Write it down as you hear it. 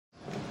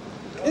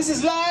This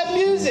is live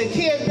music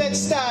here at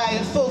Bed-Stuy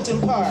in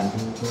Fulton Park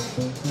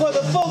for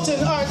the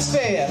Fulton Arts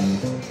Fair.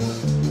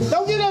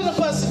 Don't get on the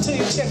bus until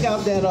you check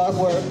out that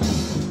artwork.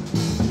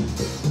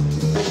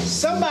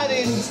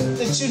 Somebody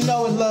that you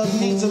know and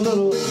love needs a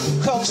little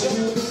culture.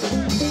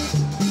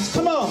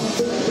 Come on.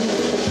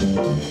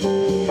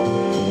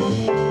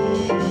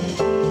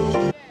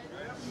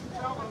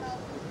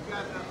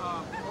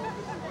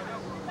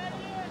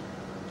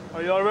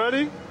 Are y'all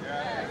ready?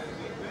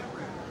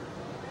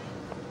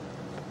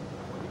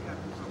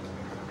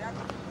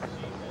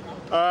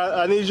 All right,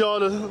 I need y'all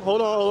to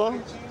hold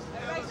on.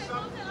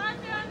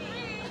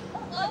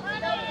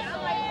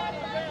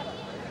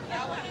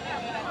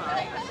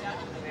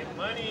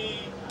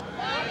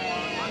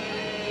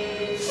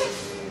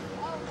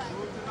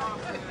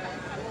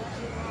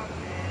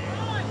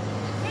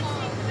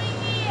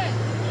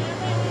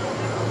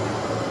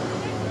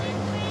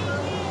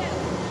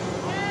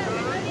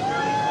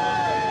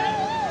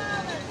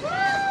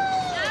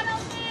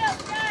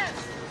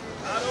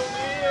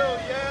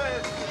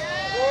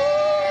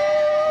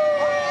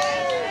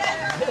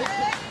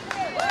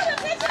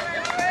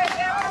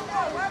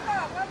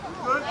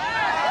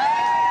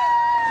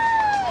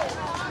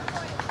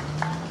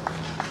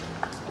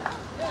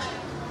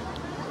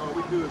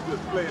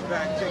 Play it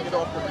back, take it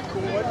off the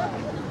record.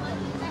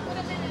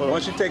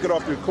 Once you take it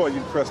off the record,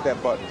 you press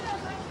that button,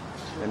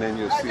 and then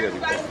you'll see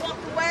everything.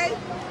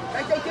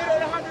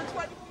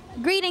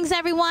 Greetings,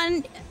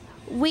 everyone.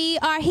 We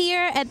are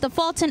here at the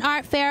Fulton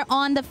Art Fair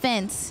on the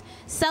Fence,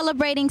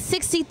 celebrating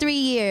 63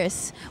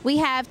 years. We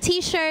have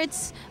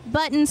T-shirts,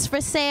 buttons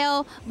for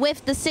sale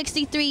with the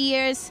 63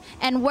 years,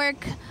 and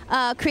work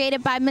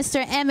created by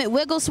Mr. Emmett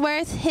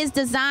Wigglesworth. His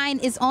design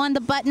is on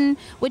the button,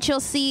 which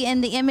you'll see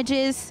in the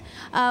images.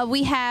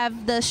 We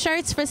have the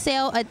shirts for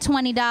sale at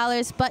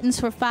 $20, buttons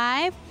for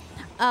 $5.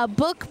 A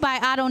book by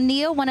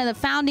Odeh, one of the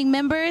founding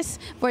members,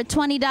 for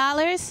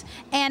 $20,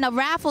 and a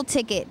raffle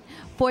ticket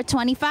for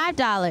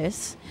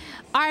 $25.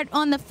 Art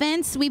on the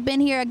Fence, we've been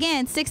here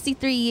again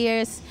 63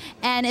 years,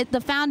 and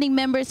the founding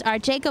members are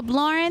Jacob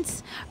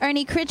Lawrence,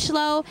 Ernie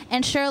Critchlow,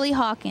 and Shirley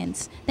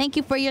Hawkins. Thank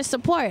you for your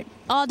support.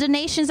 All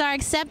donations are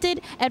accepted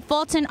at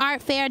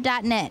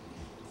fultonartfair.net.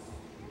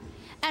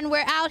 And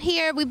we're out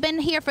here, we've been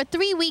here for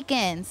 3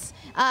 weekends.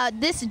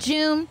 This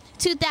June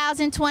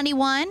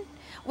 2021.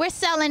 We're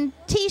selling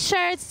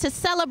T-shirts to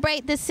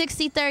celebrate this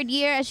 63rd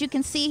year, as you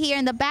can see here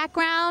in the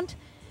background,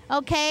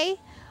 okay?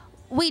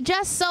 We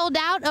just sold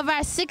out of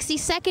our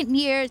 62nd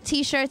year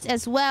T-shirts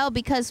as well,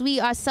 because we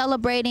are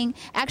celebrating,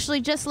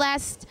 actually just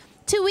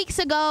 2 weeks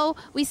ago,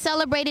 we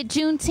celebrated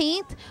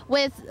Juneteenth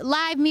with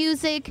live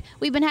music.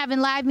 We've been having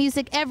live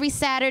music every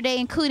Saturday,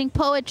 including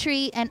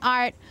poetry and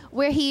art.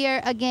 We're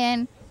here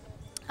again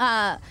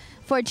for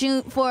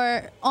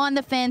On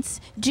the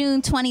Fence,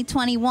 June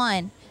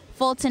 2021,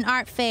 Fulton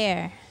Art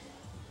Fair.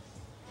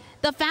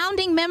 The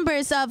founding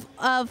members of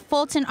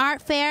Fulton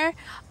Art Fair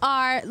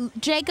are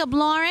Jacob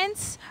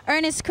Lawrence,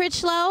 Ernest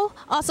Critchlow,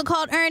 also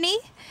called Ernie,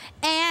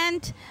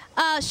 and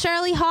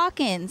Shirley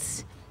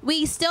Hawkins.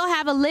 We still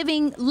have a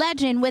living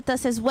legend with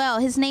us as well.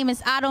 His name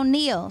is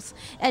Odeh.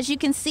 As you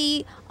can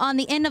see on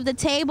the end of the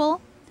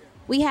table,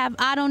 we have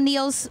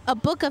Odeh's a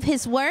book of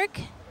his work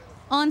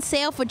on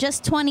sale for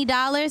just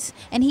 $20,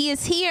 and he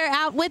is here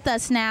out with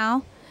us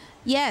now,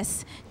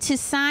 yes, to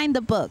sign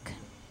the book.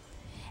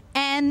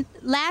 And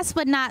last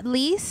but not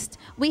least,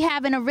 we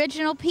have an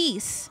original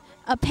piece,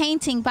 a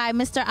painting by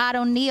Mr.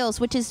 Odeh,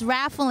 which is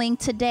raffling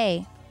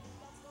today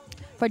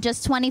for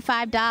just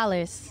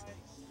 $25.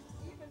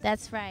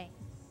 That's right.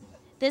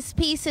 This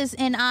piece is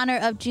in honor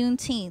of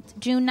Juneteenth.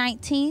 June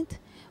 19th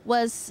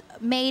was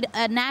made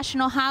a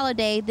national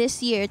holiday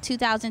this year,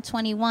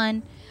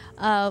 2021,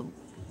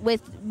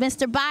 with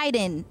Mr.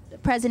 Biden,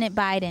 President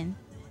Biden.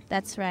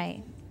 That's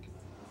right.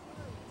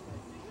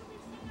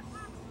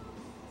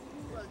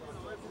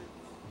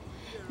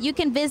 You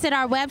can visit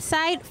our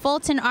website,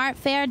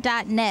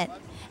 fultonartfair.net.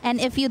 And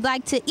if you'd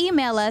like to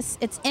email us,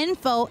 it's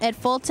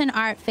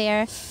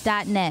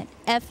info@fultonartfair.net.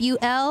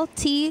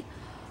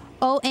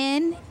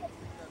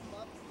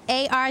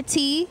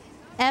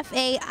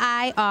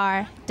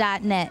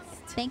 FultonArtFair.net.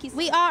 Thank you.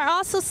 We are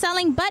also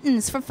selling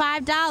buttons for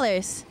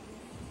 $5.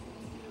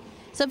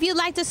 So if you'd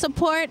like to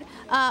support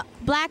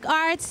Black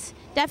arts,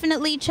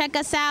 definitely check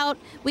us out.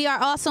 We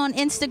are also on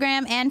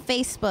Instagram and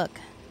Facebook.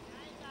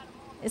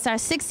 It's our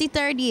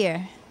 63rd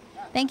year.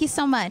 Thank you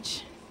so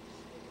much.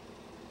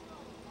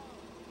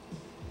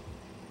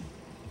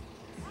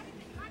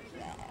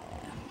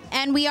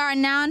 And we are a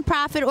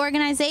nonprofit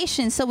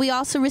organization, so we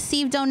also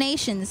receive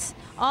donations.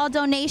 All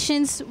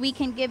donations, we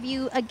can give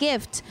you a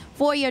gift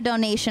for your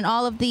donation.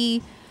 All of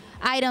the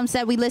items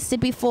that we listed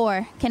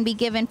before can be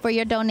given for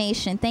your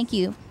donation. Thank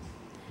you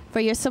for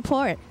your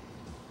support.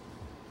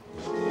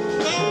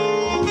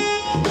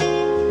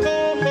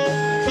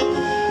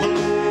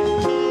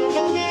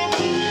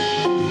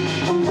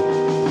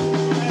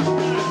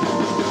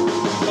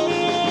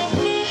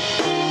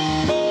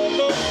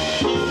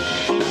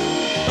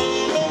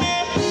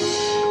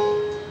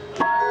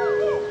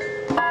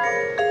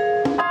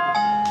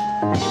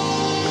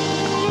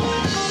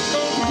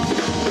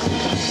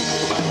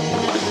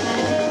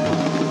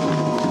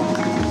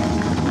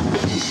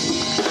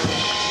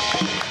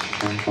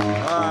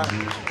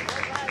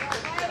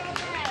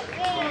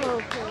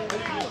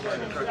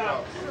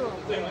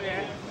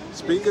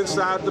 Speak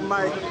inside the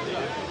mic.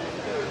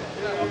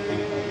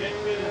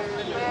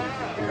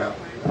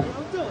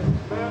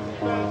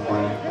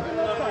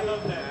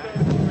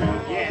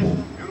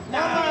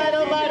 All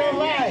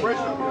right.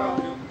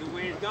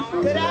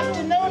 Good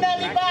afternoon,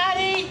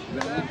 everybody.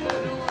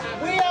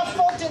 We are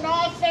Fulton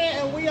Art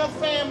Fair, and we are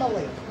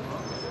family.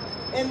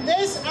 In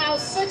this, our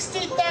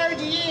 63rd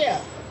year,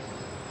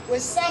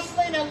 with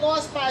suffering and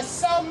loss by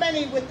so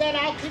many within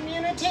our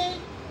community,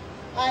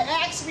 I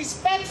ask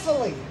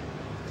respectfully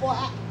for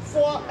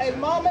a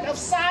moment of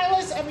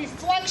silence and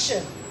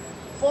reflection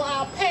for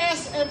our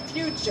past and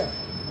future.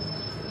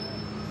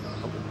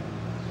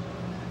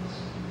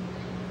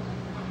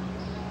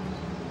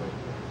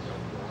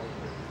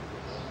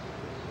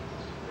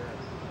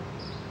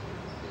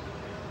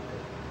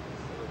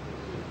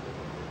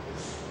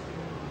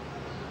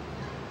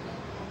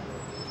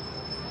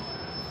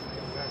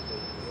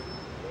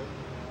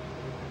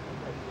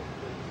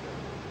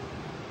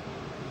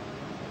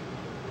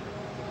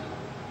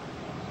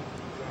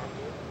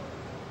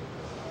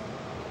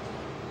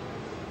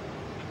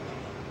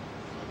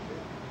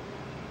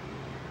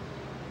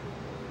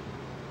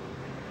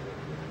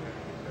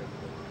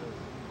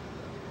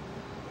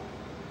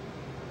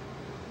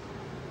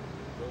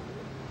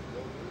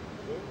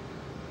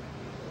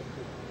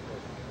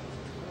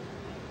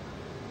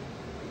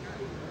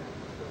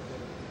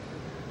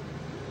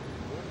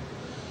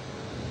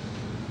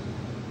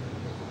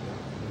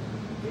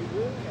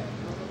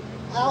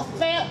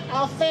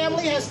 Our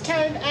family has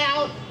turned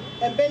out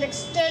and been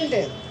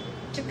extended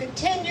to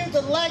continue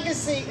the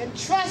legacy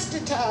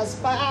entrusted to us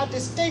by our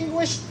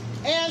distinguished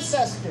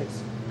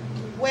ancestors.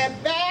 We're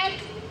back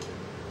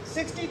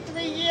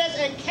 63 years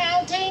and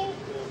counting.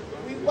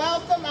 We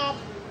welcome our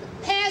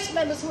past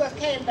members who have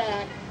came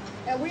back,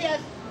 and we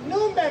have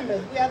new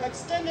members. We have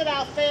extended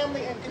our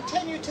family and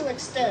continue to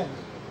extend.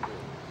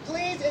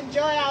 Please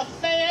enjoy our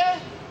fair.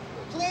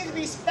 Please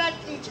respect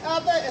each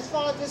other as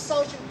far as the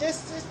social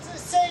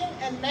distancing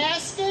and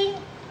masking.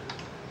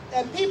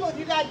 And people, if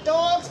you got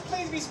dogs,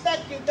 please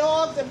respect your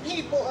dogs and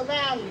people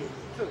around you.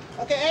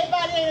 Okay,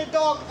 everybody ain't a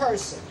dog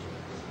person.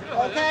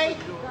 Okay?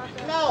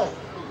 No.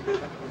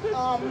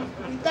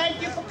 We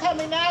thank you for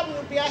coming out. We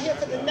will be out here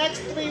for the next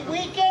 3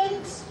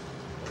 weekends.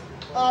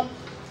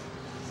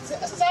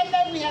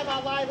 Sunday we have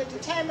our live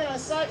entertainment on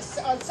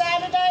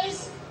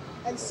Saturdays.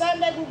 And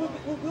Sunday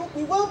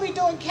we will be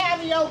doing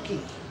karaoke.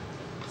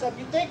 So if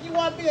you think you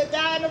want to be a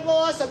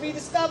dinosaur or be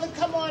discovered,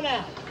 come on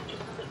out.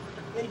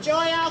 Enjoy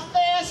our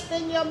fair,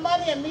 spend your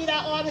money, and meet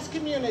our artist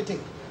community.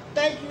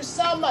 Thank you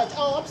so much.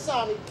 Oh, I'm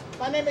sorry.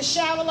 My name is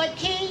Scharlet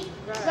Kee,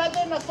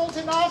 President of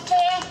Fulton Art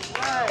Fair.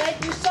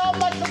 Thank you so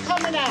much for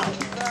coming out.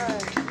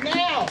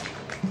 Now,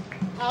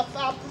 our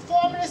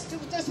performance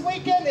this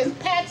weekend is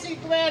Patsy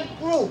Grant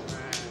Group.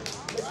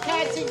 It's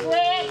Patsy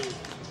Grant.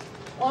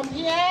 On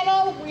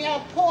piano, we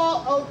have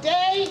Paul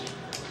Odeh.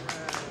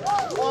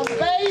 On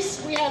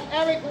bass, we have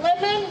Eric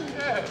Lemon.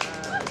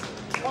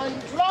 On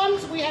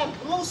drums, we have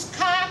Bruce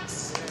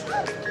Cox.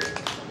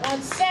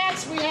 On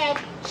sax, we have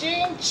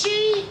Gene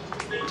Chi.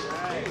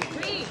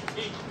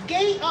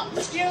 Ghee,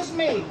 excuse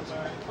me.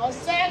 On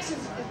sax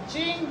is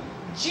Gene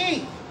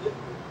G.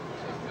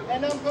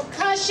 And on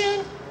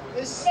percussion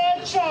is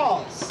Sir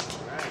Charles.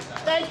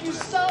 Thank you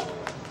so much.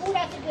 Who did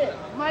I forget?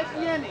 Mike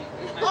Yenny.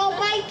 Oh,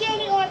 Mike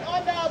Yenny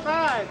on the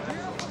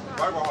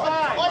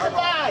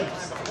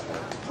vibes.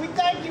 We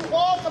thank you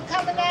all for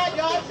coming out.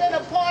 Y'all have been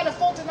a part of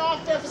Fulton Art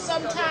Fair for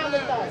some time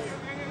with us.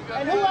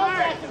 And who else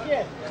did I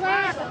forget?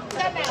 Clarence,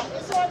 come out.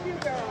 It's on you,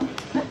 girl.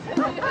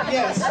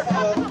 Yes,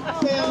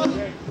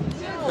 family.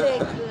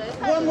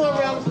 One more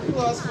round of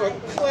applause for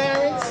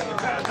Clarence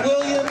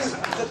Williams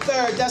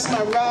III. That's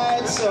my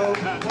ride, so I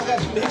got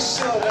to make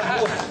sure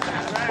that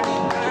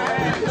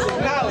it's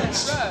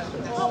acknowledged.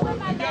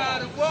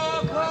 Gotta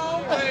walk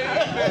home,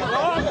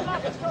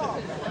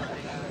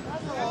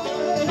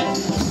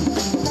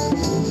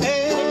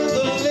 And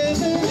the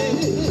living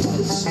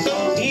is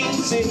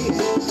easy.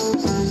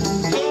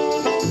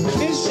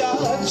 Fish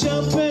are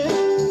jumping,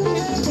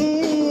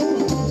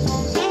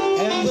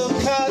 and the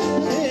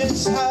cotton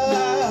is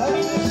high.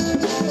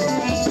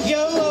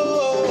 Your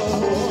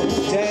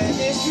dad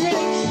is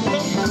rich.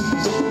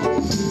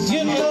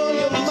 You know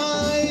your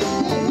mind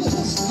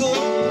is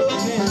good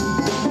looking.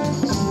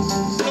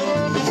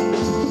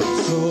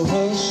 So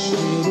hush,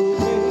 little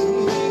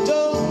baby,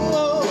 don't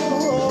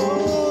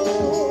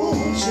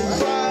you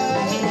cry.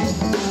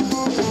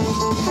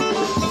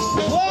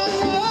 One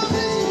of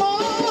these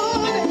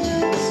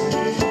mornings,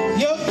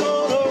 you're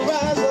gonna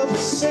rise up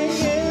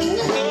singing.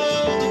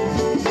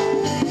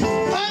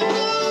 I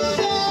know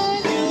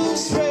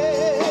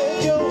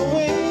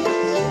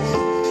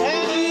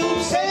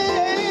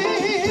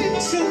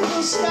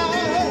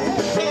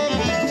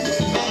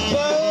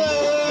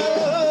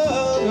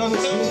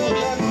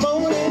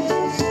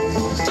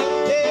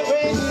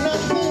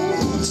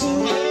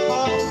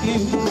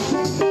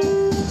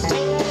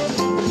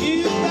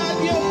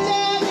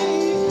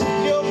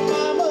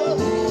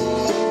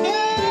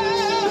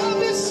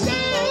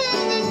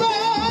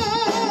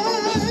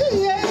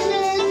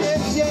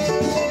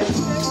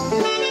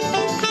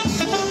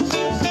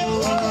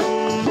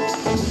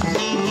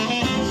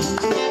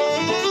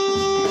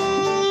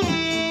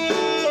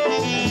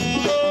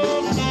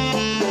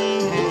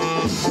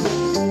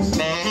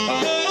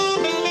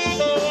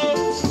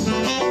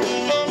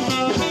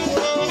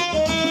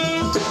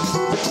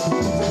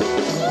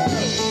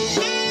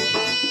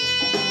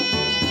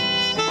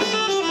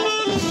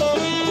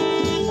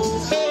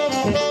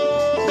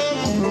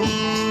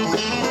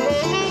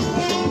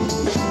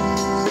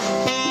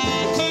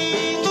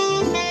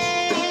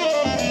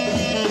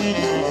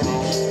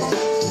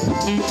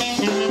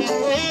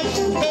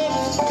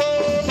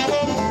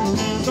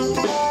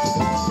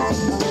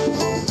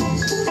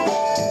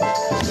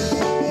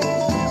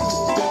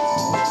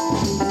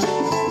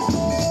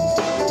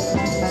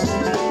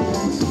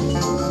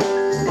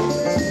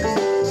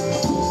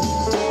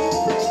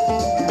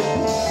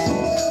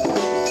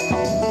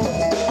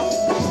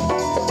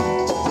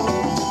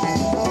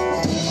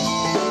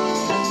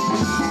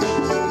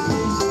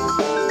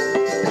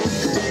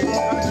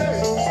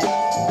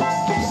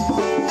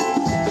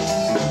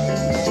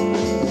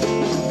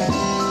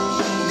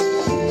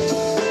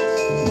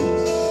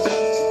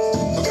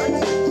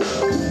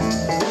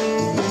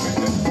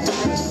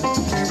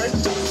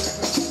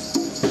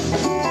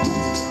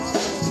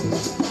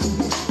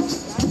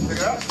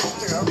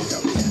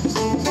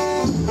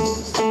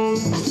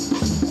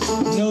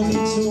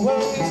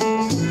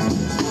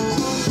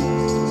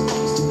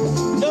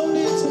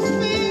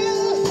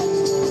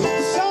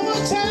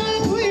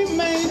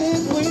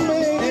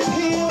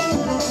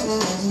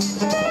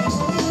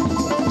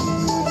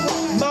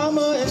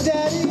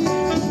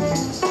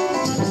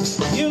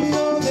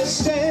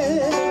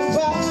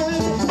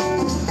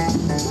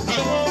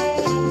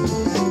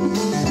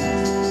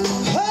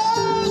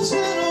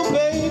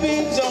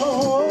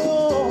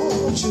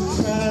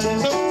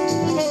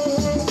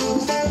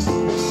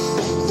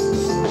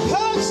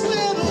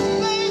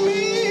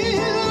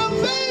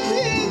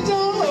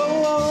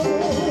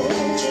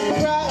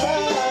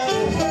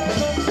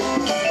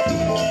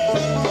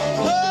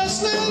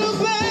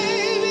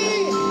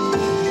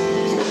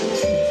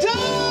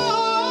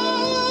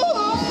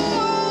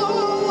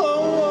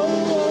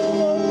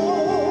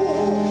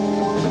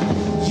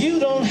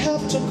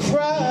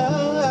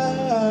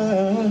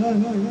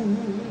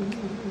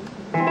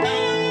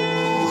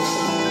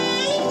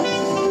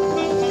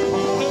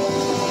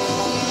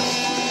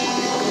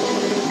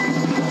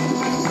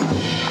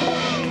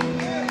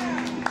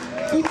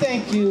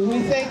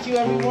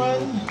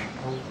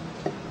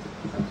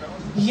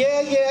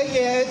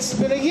it's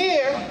been a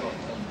year.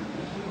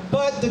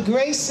 But the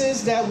grace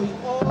is that we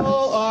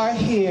all are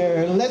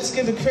here. Let's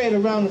give the crowd a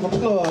round of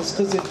applause,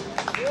 because it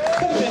could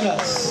have been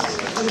us.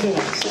 Could have been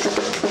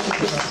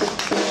us.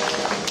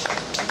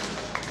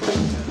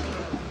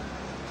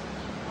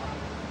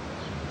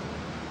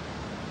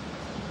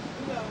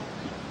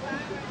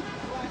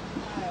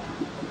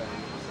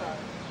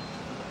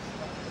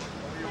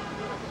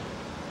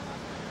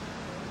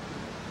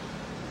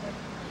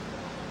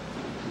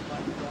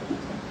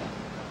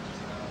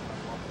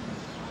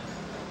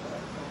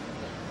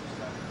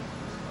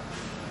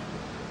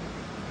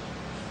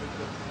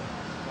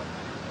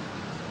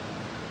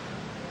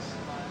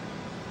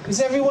 Is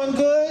everyone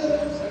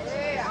good?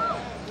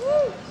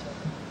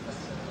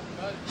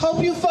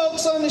 Hope you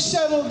folks on the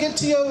shuttle get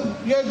to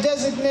your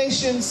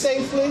destination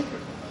safely.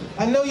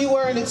 I know you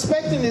weren't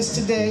expecting this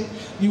today.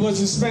 You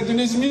wasn't expecting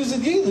this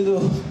music either,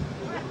 though.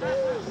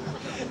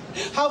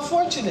 How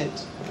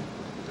fortunate.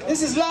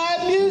 This is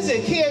live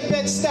music here at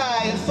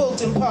Bed-Stuy in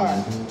Fulton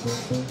Park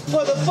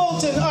for the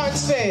Fulton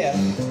Arts Fair.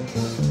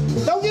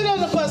 Don't get on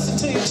the bus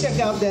until you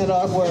check out that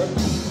artwork.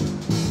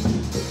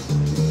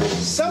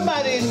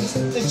 Somebody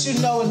that you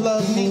know and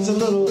love needs a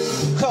little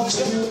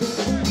culture.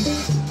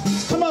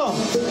 Come on.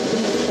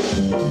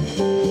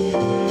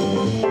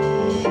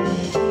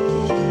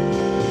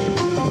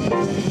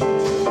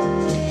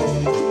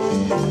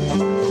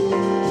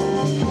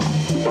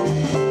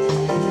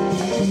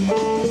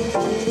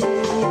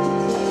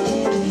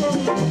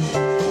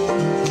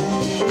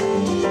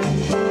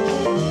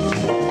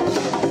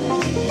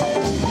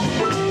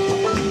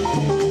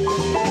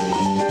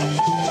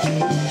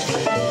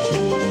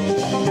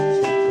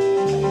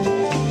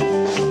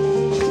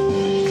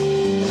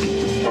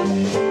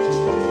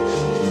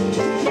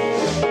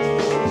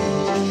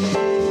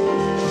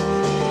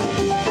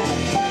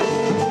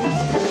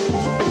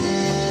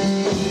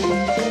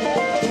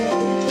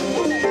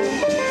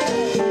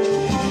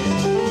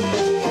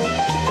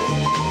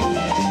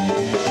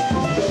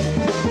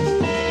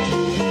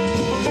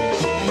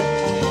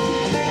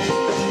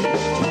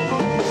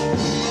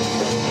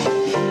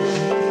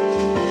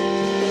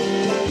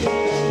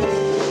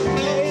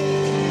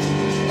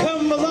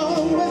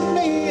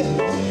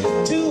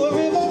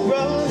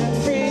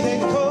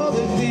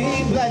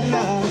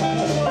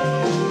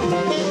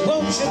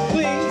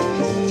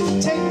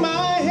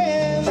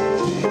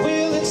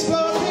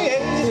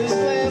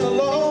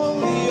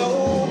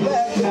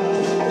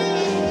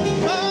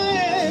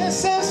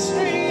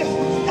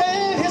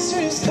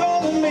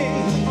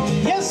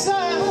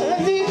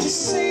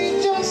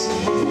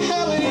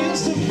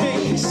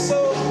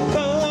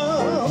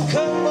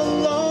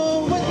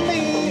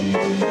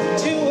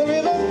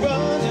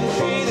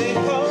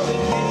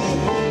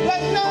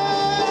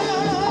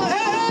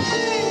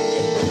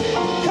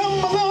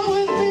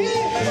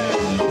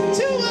 To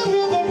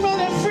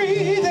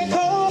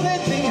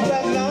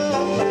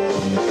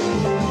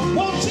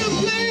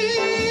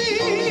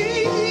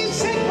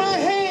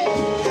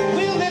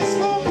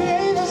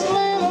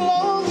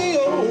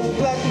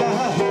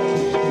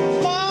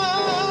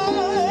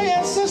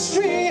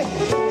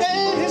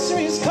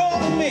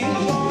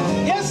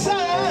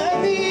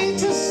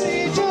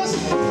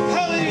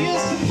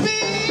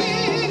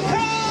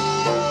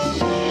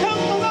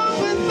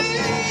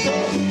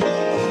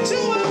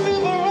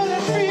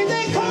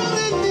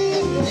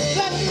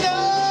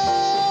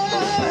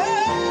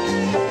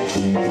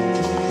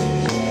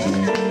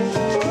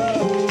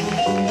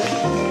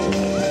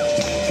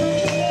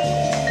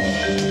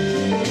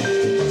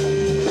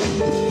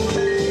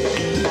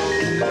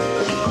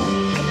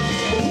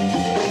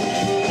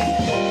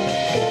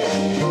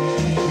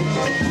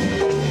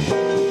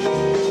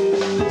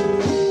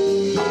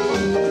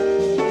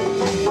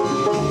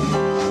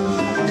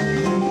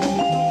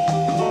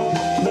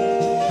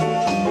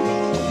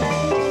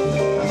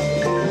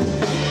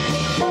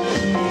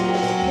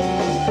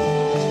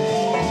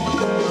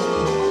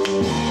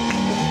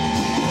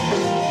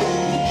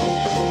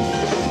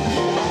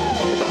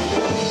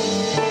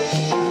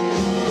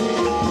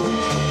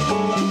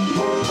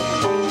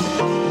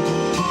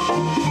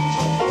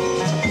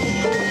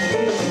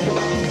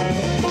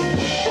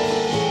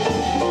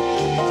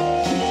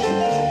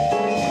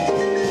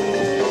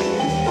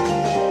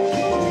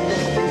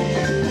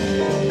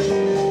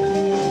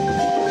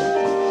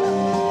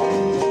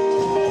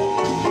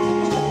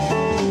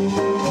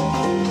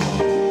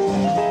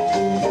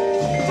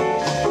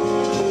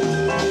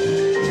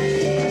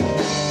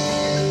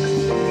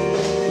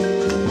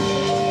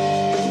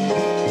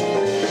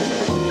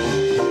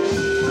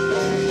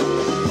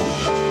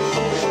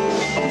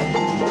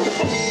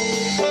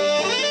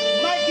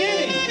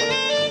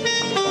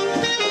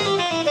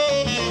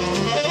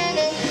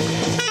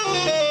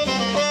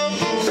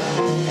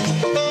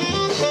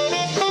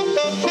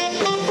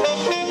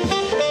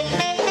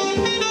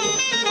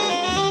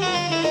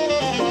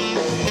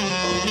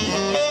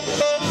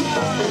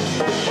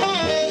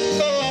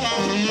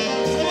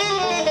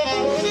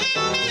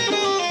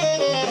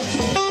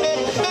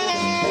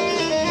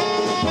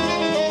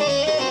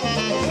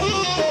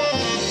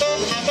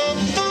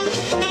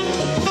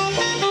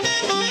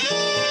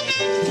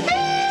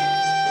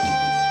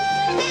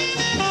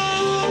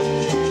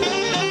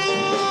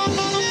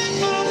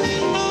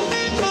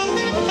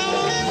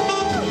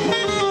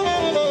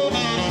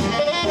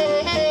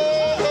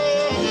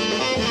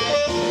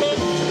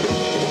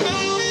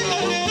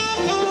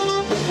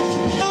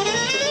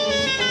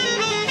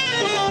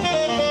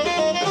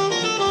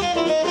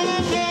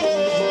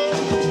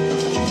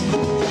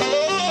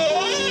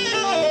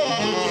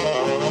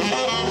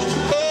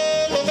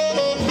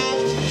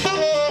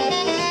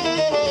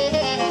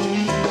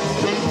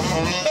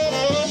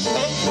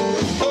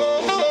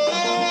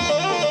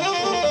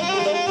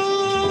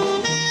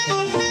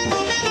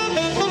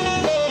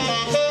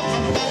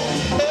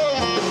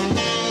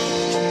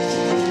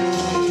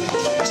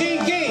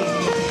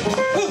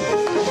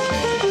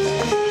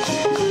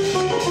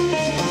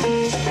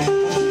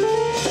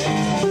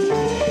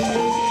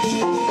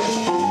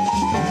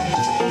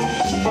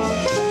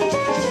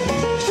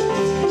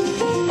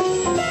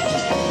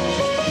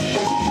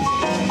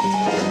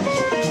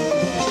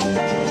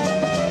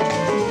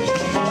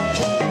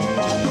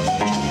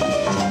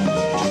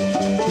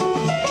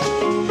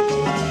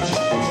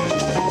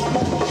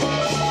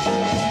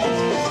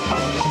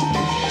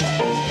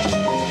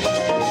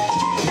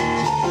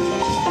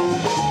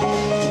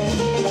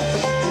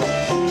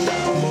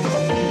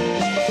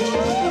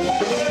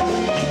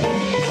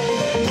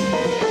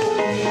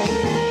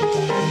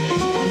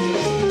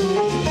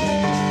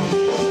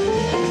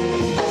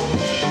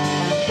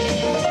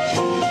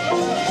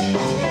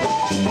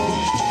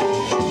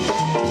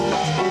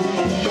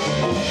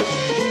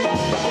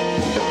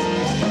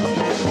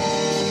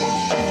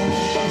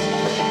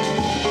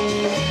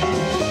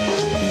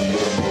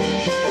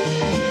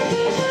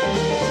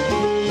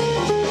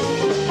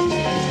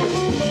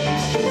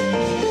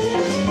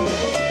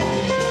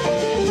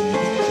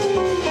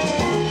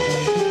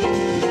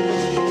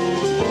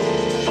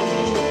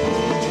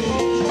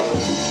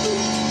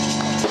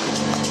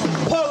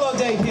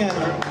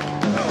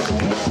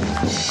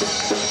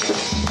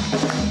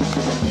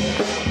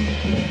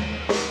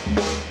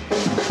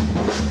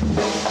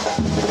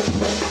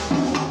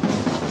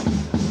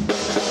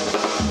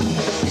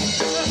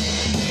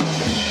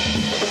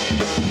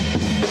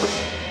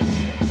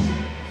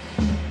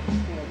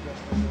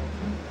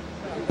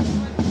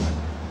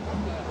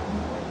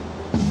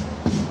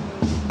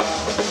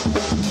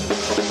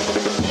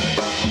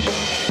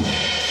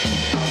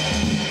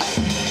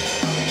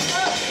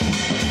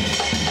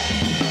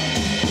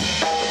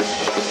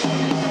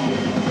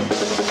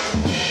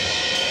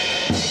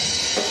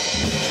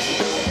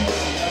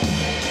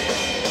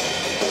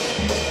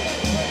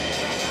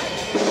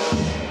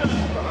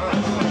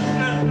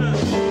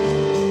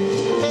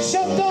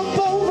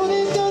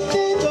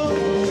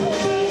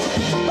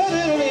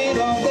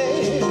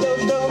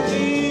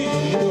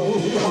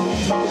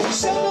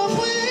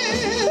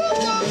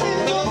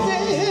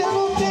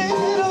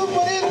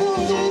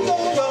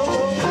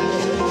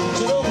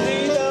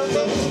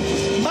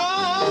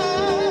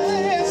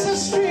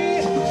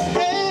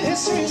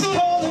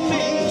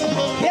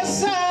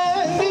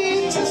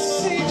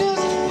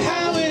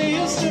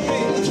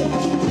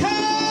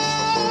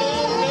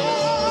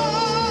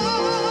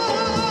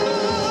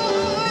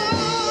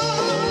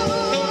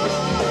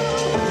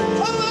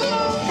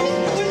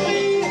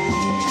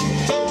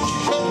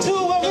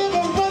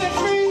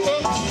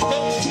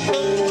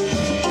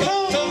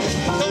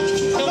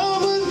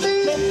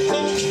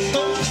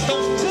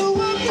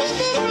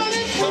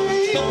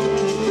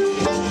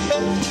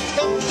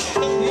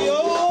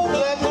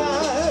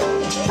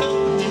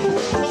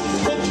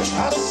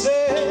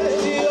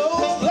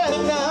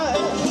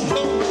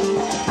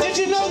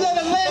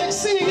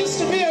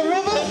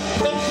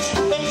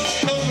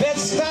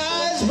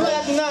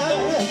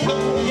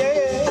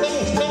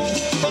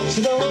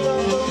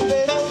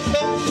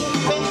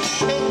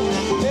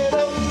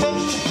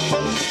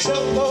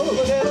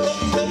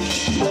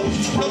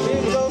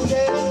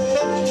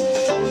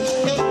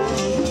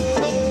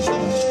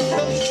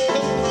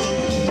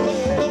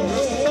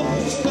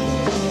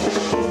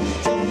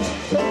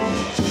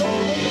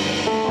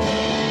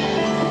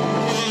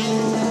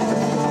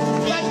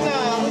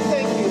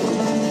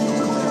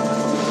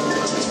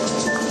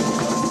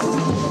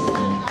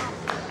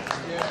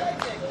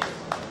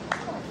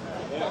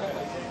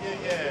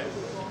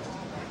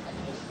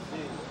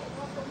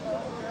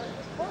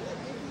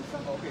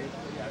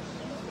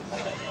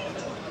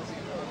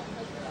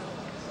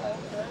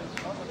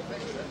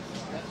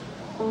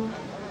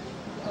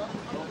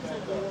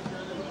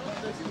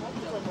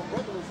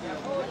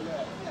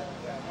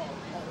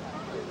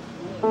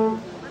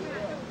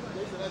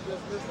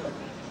We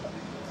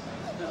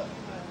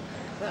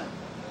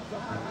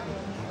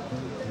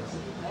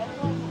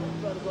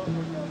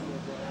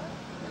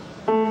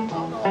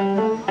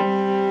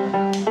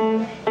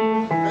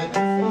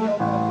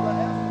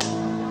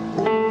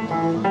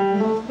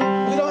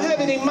don't have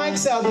any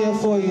mics out there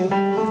for you.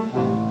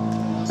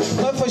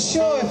 But for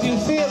sure, if you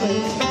feel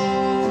it,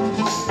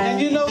 and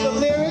you know the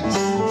lyrics,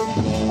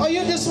 or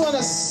you just want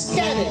to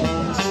scat it,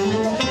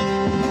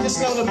 you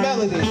just know the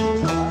melody,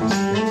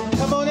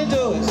 come on and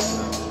do it.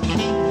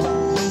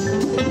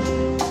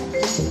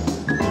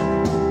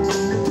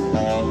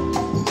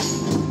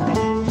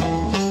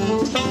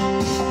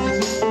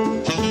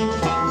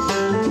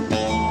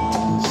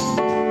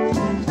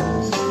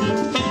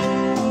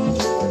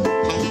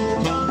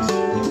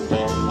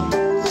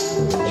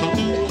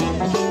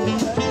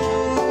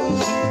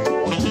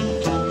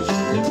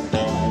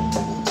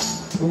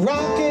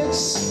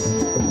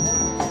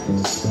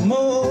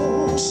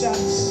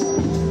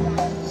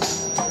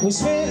 We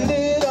spend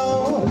it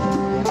on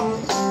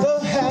the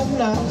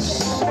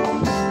have-nots.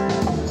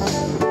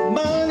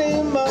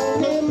 Money,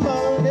 money,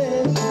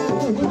 money,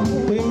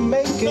 we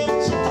make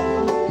it.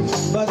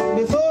 But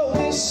before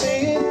we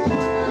see it,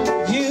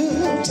 you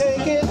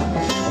take it.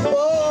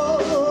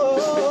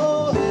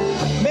 Oh,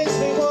 makes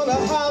me wanna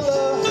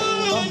holler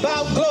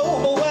about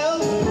global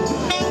wealth.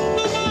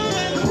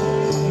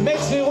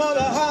 Makes me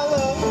wanna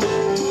holler.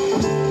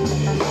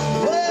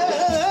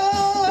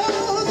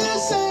 Well,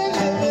 this ain't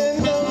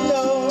living, no,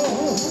 no.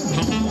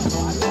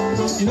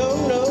 No,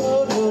 no,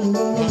 no,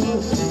 no.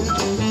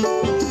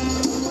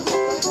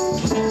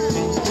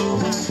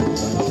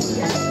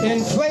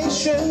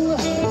 Inflation,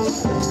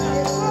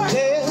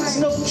 there's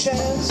no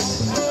chance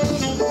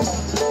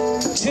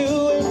to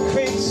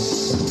increase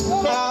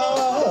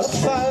our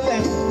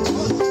finance.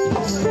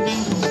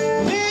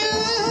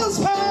 Bills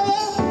pile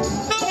up,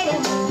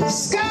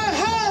 sky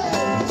high,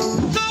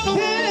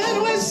 then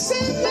we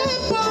send that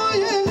boy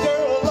and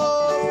girl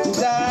off to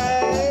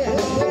die.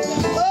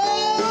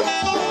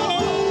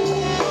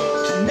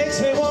 Makes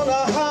me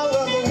wanna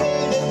holler the way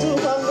they do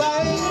my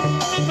life.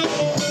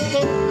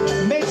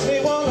 Makes me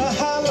wanna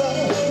holler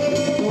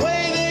the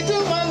way they do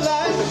my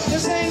life.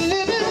 This ain't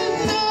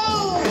living, no,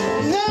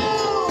 no,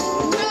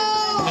 no,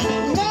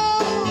 no,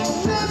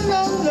 no,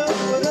 no, no,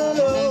 no,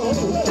 no,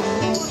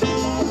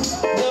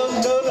 no,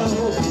 no, no.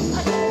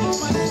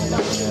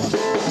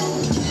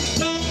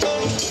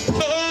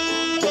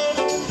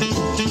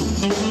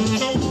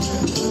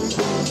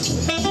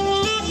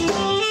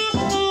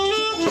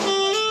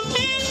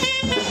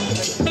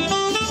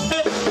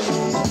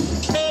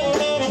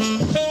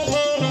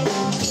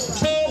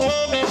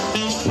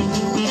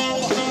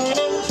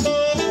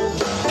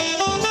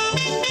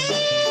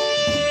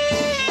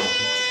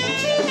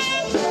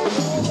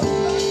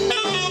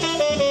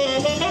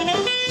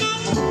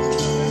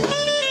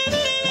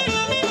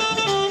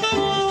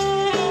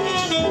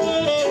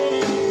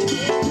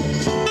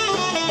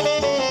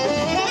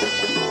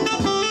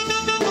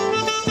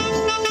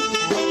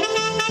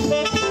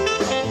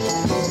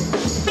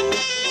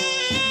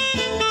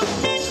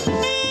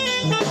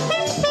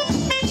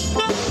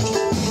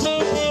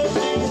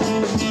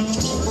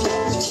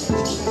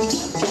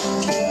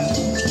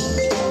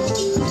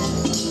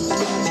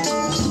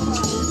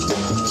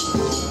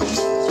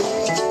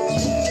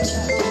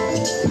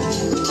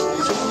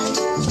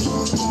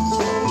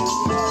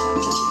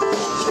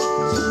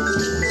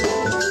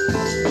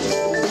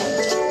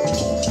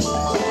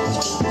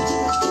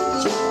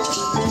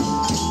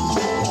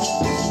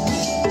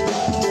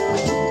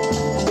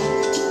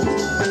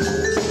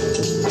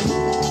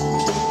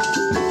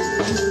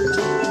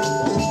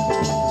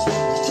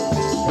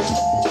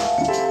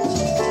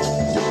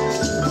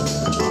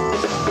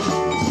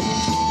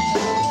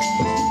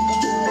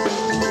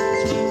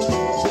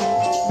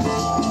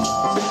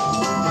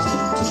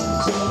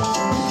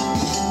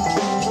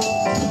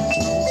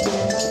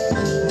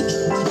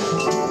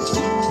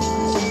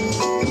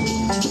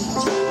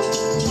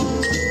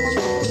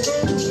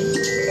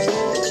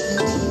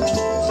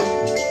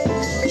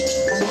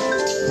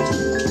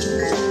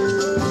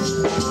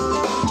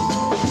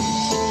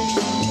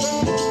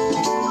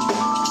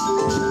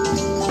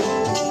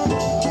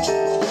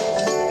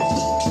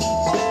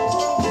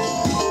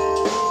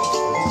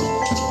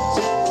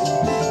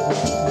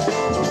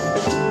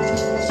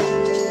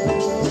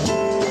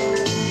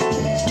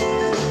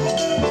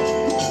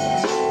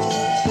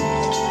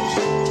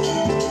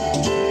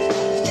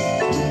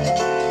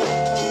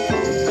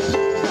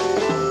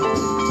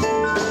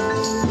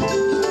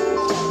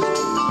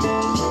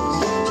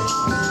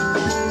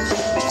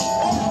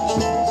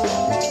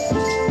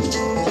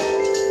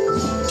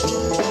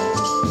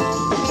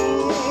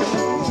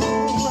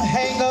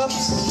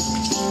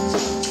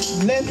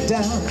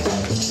 Down.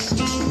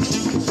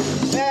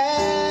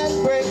 Bad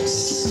breaks,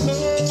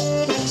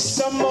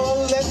 some more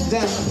let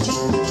down.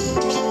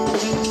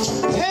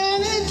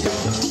 Panic,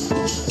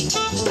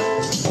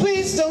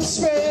 please don't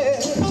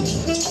spread,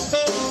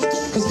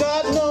 'cause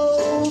God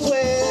knows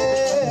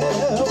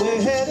where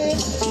we're headed.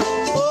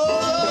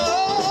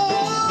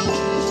 Oh,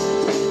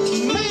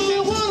 make me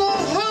wanna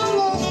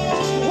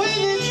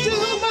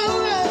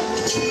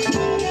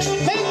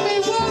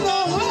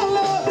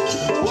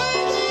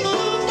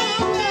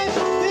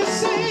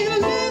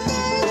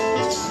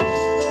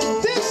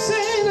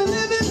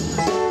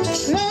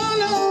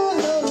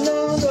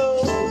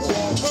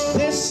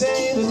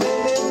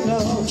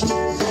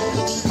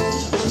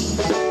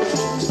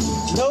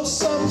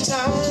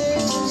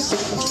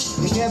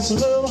a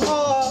little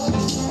hard.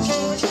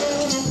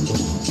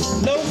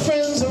 No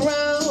friends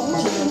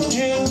around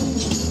you.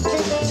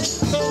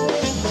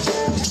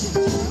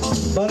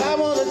 But I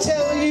want to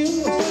tell you,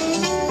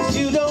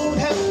 you don't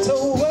have to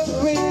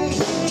worry,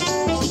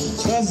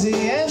 'cause the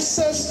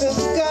ancestors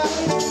got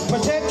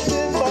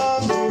protected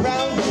from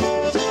around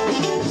you.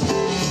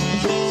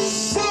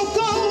 So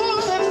go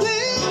on and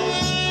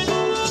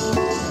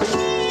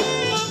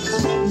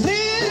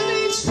live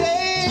each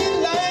day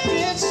like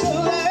it's the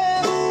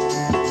last.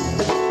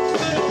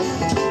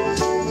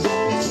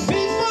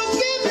 Be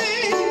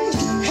forgiving,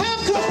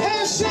 have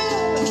compassion.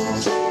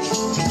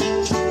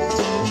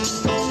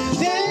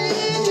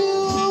 Then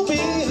you'll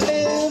be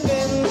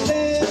living.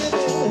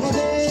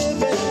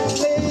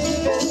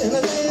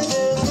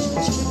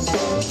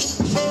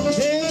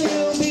 Then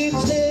you'll be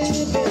living.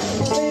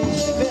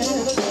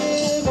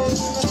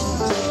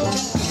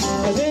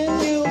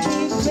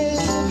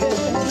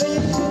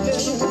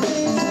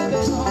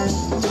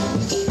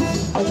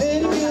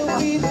 Then you'll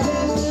be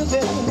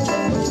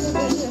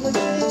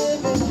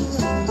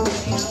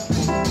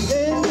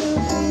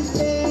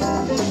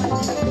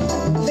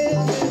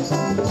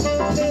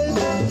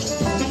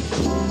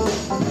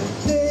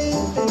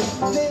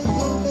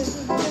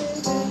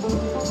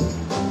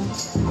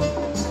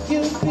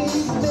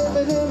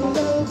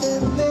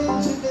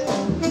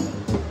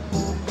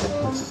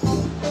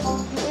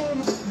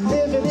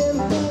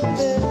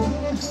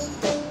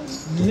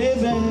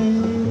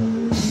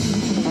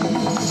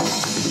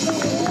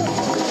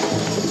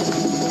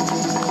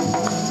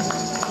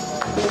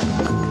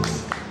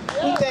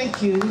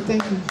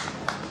Thank you.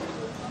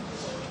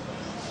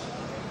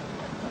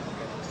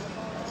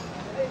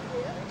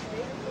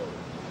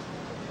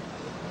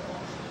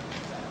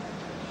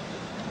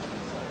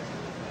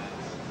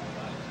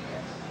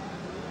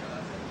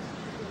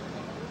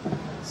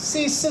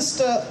 See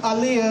Sister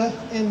Aliyah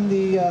in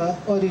the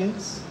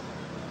audience.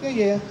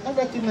 Yeah, I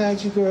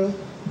recognize you, girl.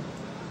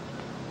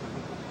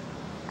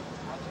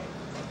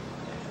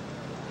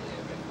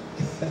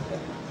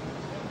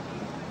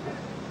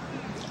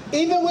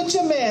 Even with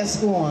your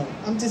mask on,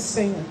 I'm just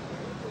saying.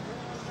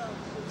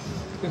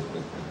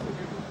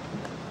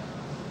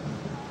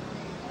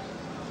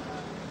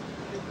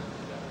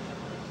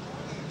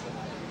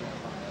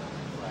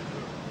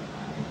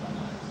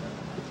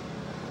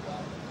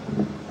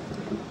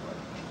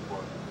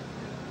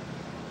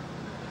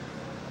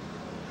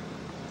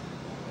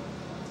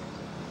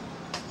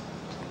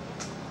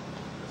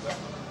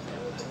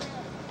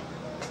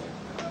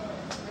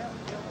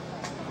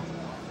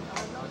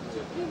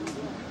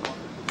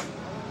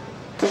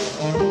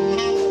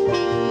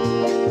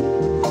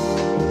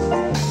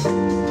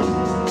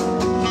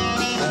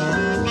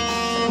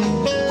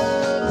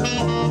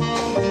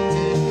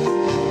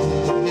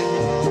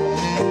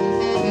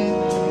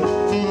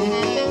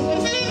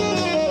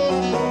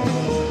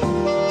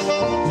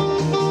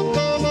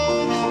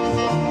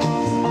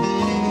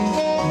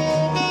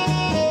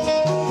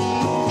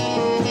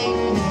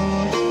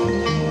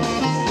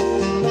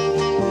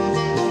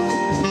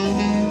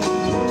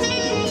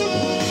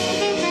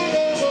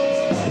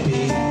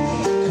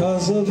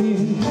 Of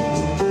you,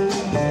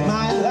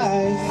 my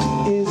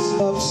life is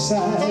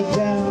upside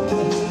down.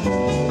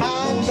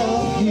 I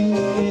love you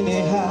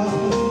anyhow,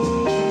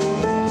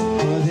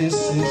 but this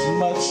is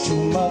much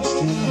too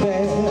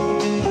bad.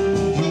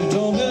 You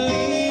don't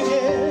believe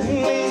in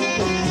me.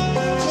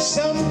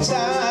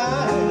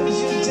 Sometimes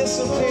you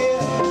disappear,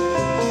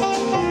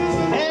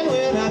 and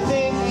when I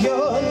think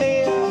you're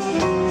near,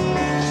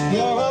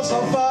 you're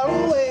also far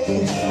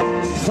away,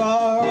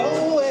 far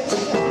away.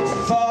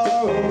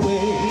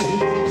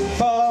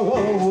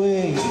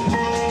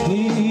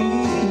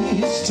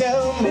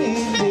 Tell me,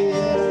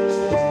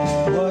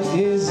 dear, what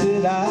is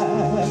it I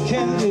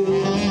can do?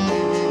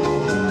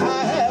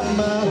 I have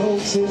my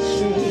hopes, it's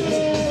true,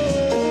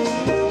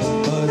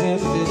 but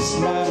if it's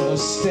my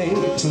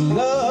mistake to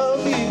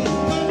love you,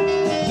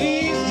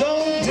 please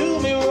don't do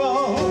me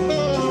wrong.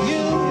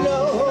 You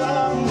know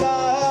I'm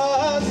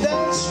not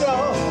that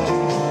strong.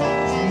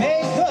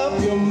 Make up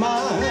your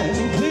mind,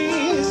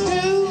 please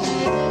do.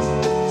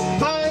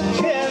 I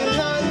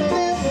cannot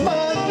live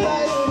my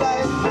life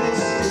like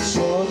this. It's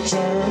your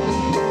turn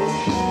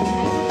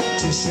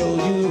to show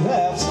you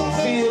have some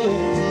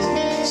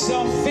feelings,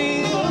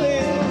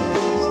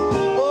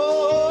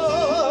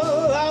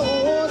 All I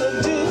wanna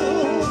do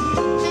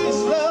is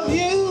love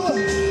you,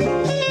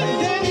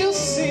 and then you'll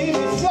see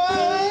me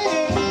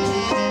flying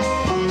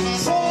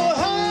so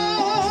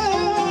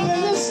high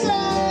in the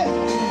sky.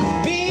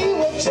 Be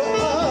what you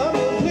are,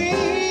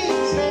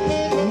 please.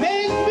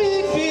 Make me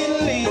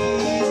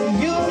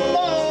believe you're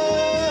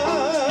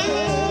mine.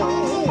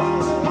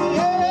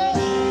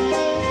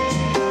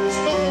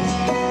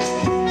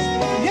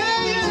 Yeah.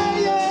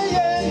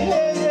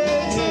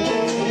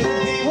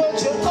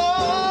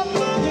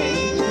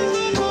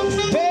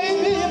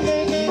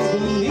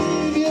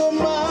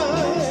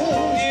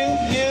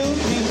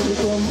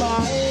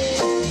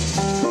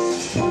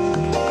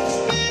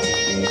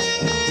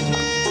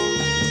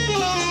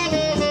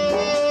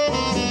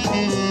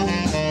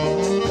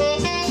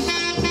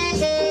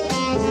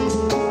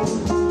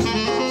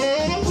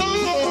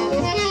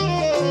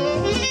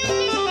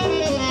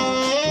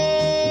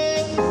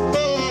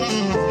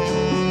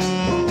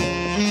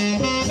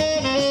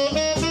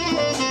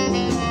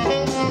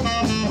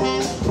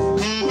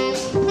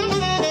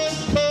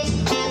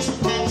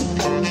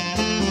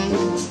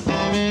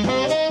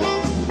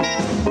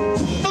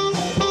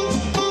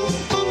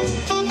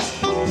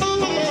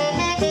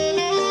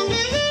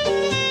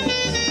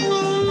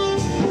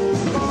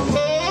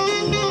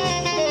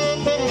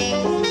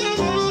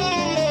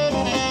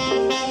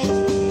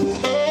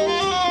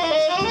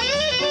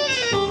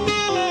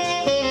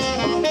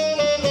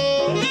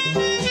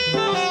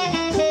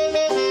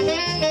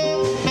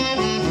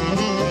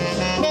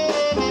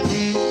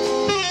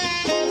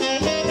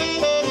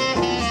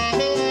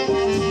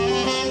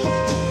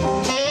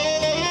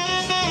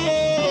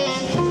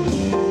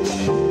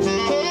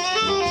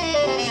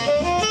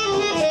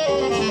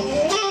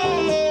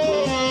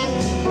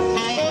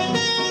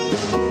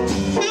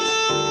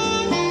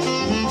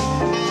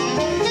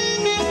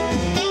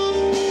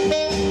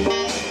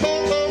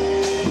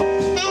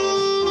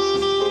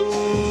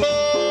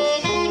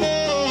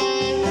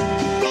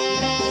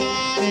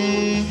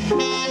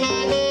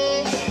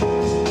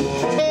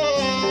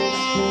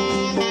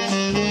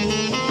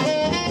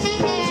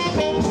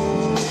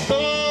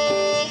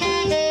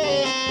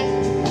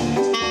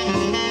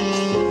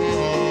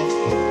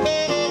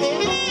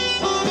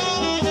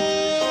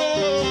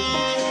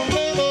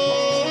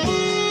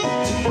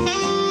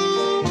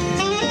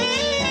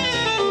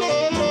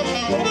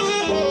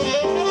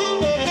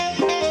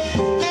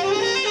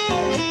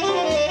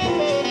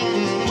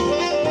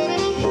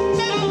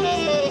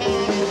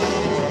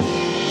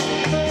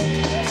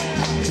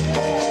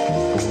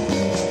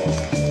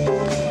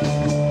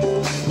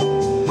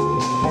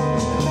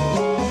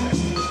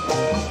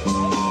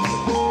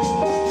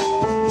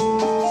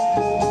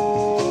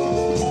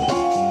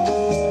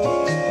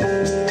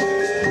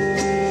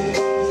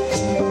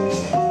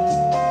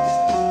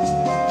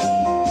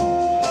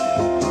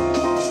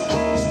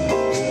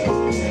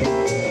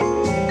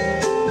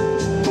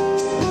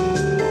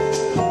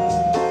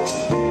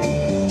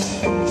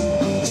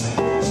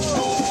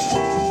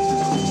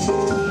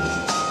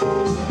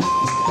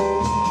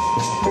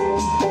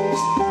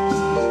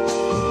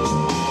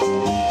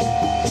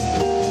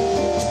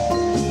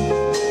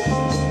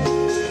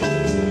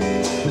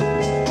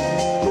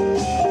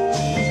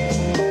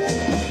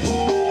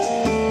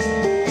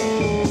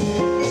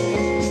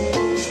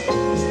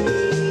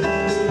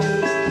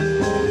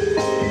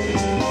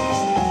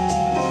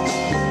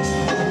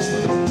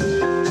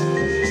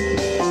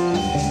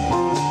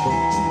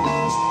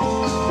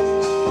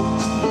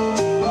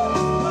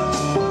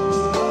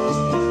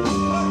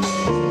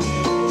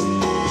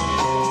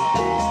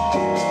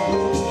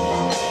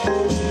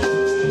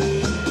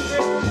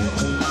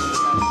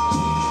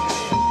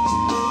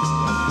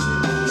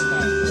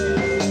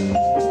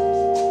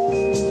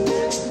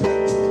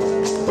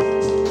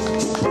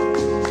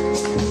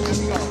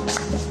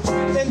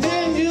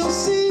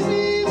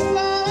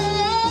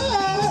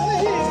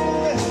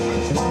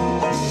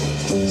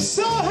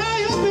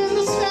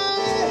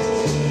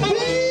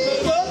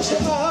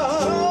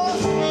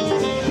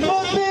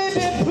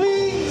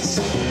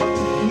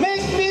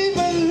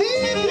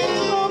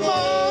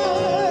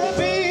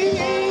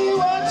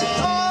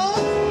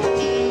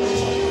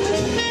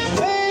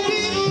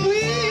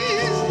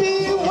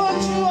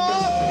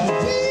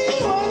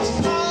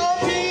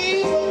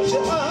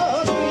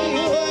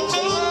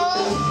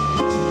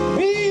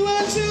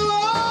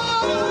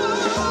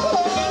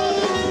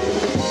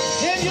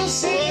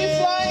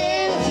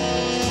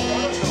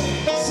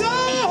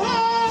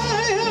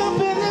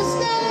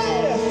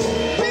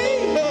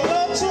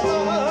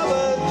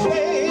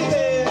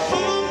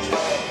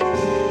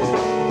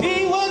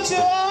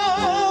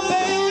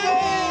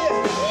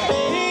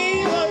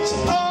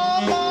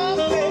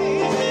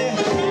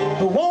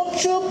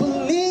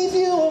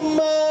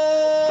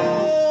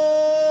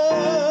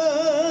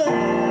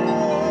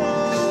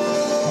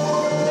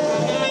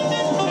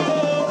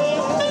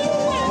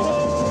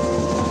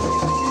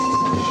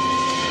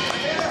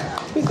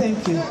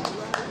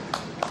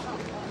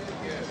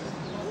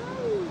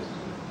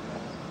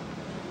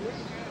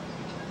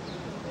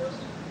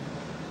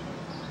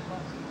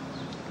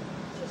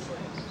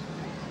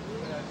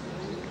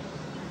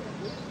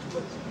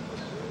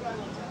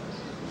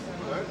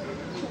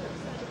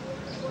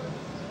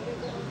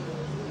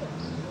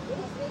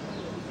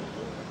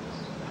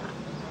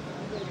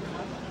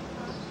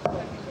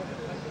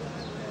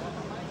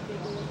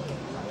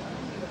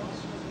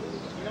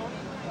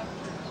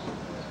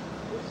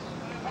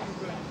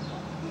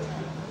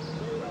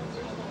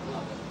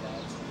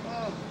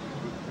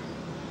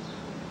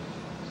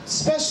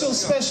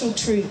 Special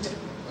treat.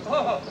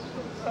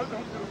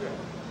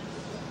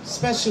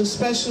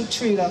 Special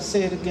treat, I'll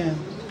say it again.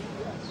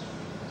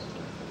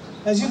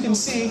 As you can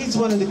see, he's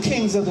one of the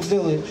kings of the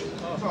village.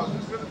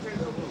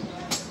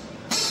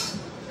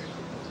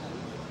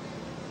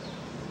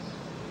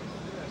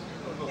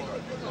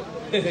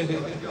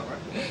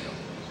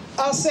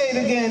 I'll say it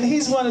again,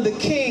 he's one of the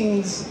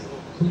kings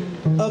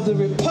of the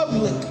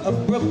Republic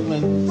of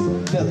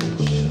Brooklyn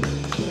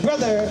Village.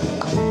 Brother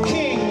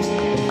King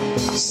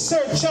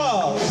Sir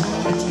Charles.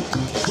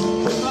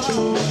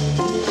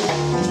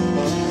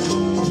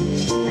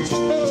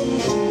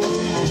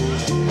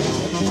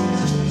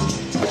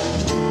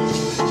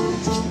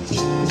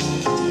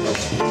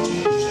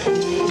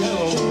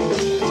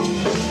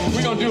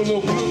 We're going to do a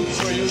little blues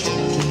for you.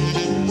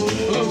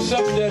 A little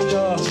something that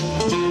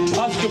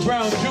Oscar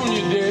Brown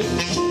Jr. did.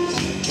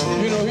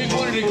 You know, he's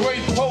one of the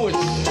great poets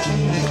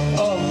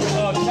of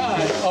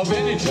time, of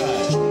any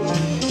time.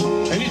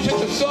 And he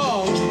took a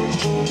song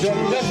that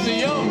Lester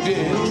Young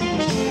did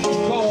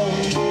called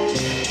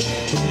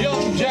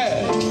Young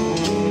Jazz.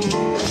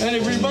 And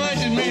it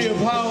reminded me of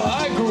how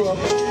I grew up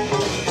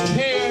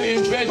here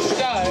in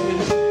Bed-Stuy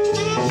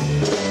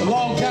a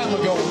long time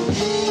ago.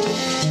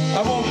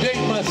 I won't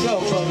date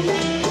myself, but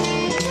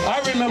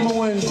I remember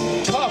when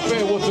car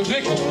fare was a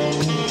nickel.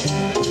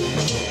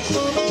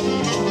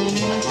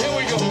 Here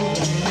we go.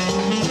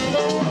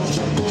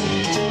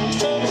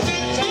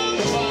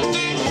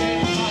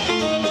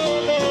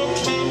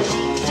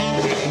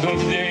 In the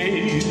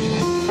days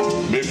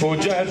before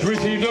jazz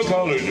received a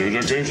college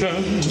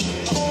education,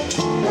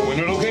 when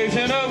the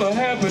location of a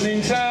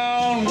happening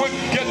sound would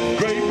get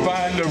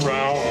grapevine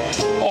around,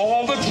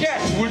 all the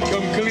cats would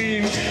come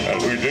clean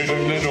as we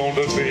didn't let on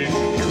the beat.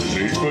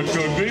 What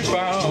could be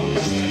found,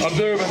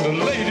 observing the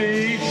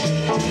ladies,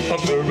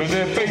 observing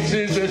their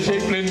faces, their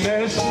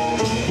shapeliness,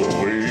 the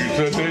ways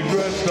that they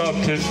dress,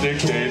 artistic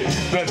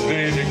taste that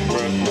they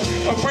express,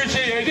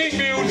 appreciating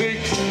music,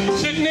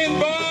 sitting in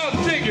bars,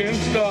 digging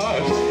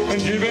stars,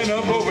 and giving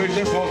up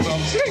ovation for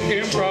some slick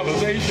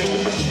improvisation,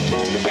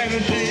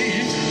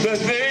 energy that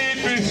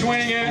they'd be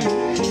swinging,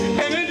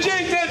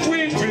 energy that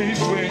we'd be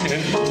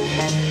swinging,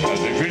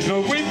 as if it's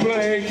no we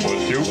played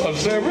was to a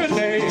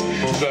serenade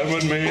that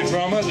was made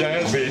from a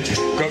jazz beat,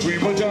 cause we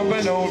were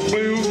jumping old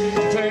blues,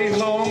 played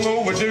long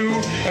overdue,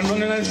 and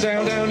running that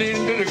sound down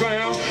into the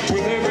ground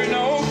with every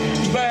note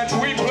that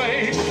we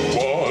played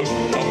was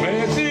a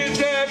message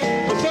that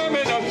was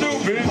coming up to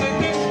visit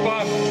this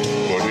spot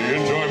for the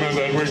enjoyment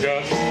that we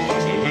got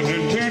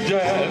listening to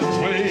jazz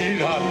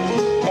played hot.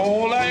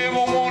 All I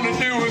ever want to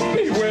do is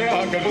be where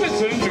I can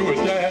listen to a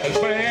jazz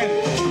band,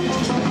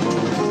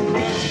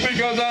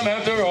 because I'm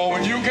after all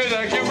what you could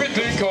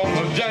accurately call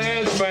a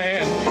jazz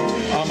fan.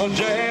 I'm a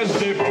jazz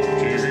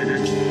devotee.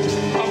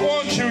 I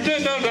want you to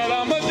know that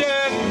I'm a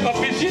jazz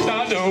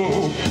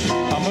aficionado.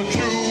 I'm a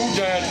true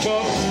jazz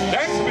buff.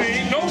 That's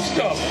me, no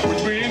stuff,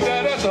 which means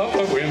that I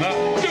suffer when I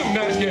do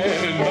not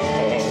get enough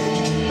of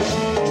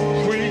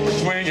sweet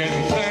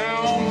swinging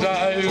sounds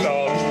I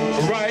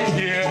love right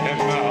here and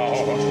now.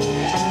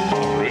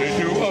 I'm ready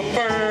to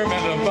affirm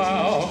and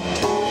avow.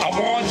 I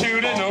want you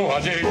to know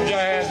I dig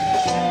jazz.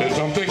 There's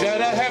something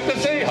that I have to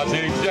say. I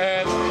dig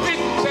jazz. It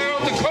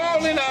sounds a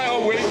calling. I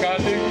awake. I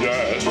dig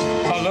jazz.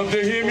 I love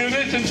to hear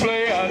musicians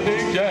play. I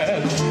dig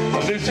jazz. I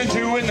listen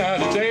to it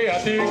night and day.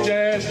 I dig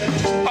jazz.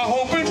 I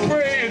hope and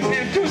pray it's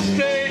here to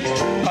stay.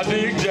 I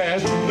dig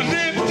jazz.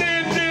 Dip,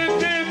 dip, dip,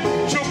 dip.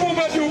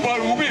 Shoo-boo-ba, doo-ba,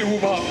 doo-be,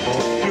 doo-ba.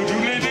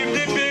 Do-do-le, dip,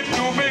 dip, dip,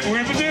 doo-be,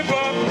 doo-be,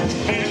 dip-ba.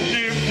 Dip,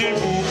 dip, dip,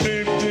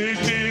 dip, dip,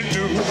 dip,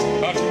 doo.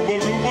 Ah-doo-ba,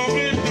 doo-ba,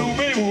 dip,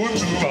 doo-be,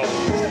 doo-ba.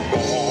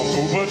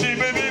 Oh-ba, dip,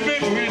 dip, dip,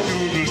 dip, dip,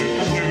 doo-doo-doo,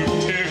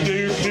 dip,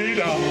 dip, dip,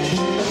 da.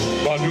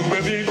 Ba-doo-ba,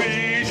 dip,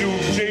 dip, doo,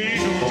 dip,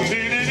 doo,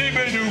 dip, dip,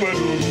 dip, doo-ba,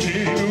 doo,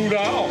 dip, doo,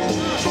 da.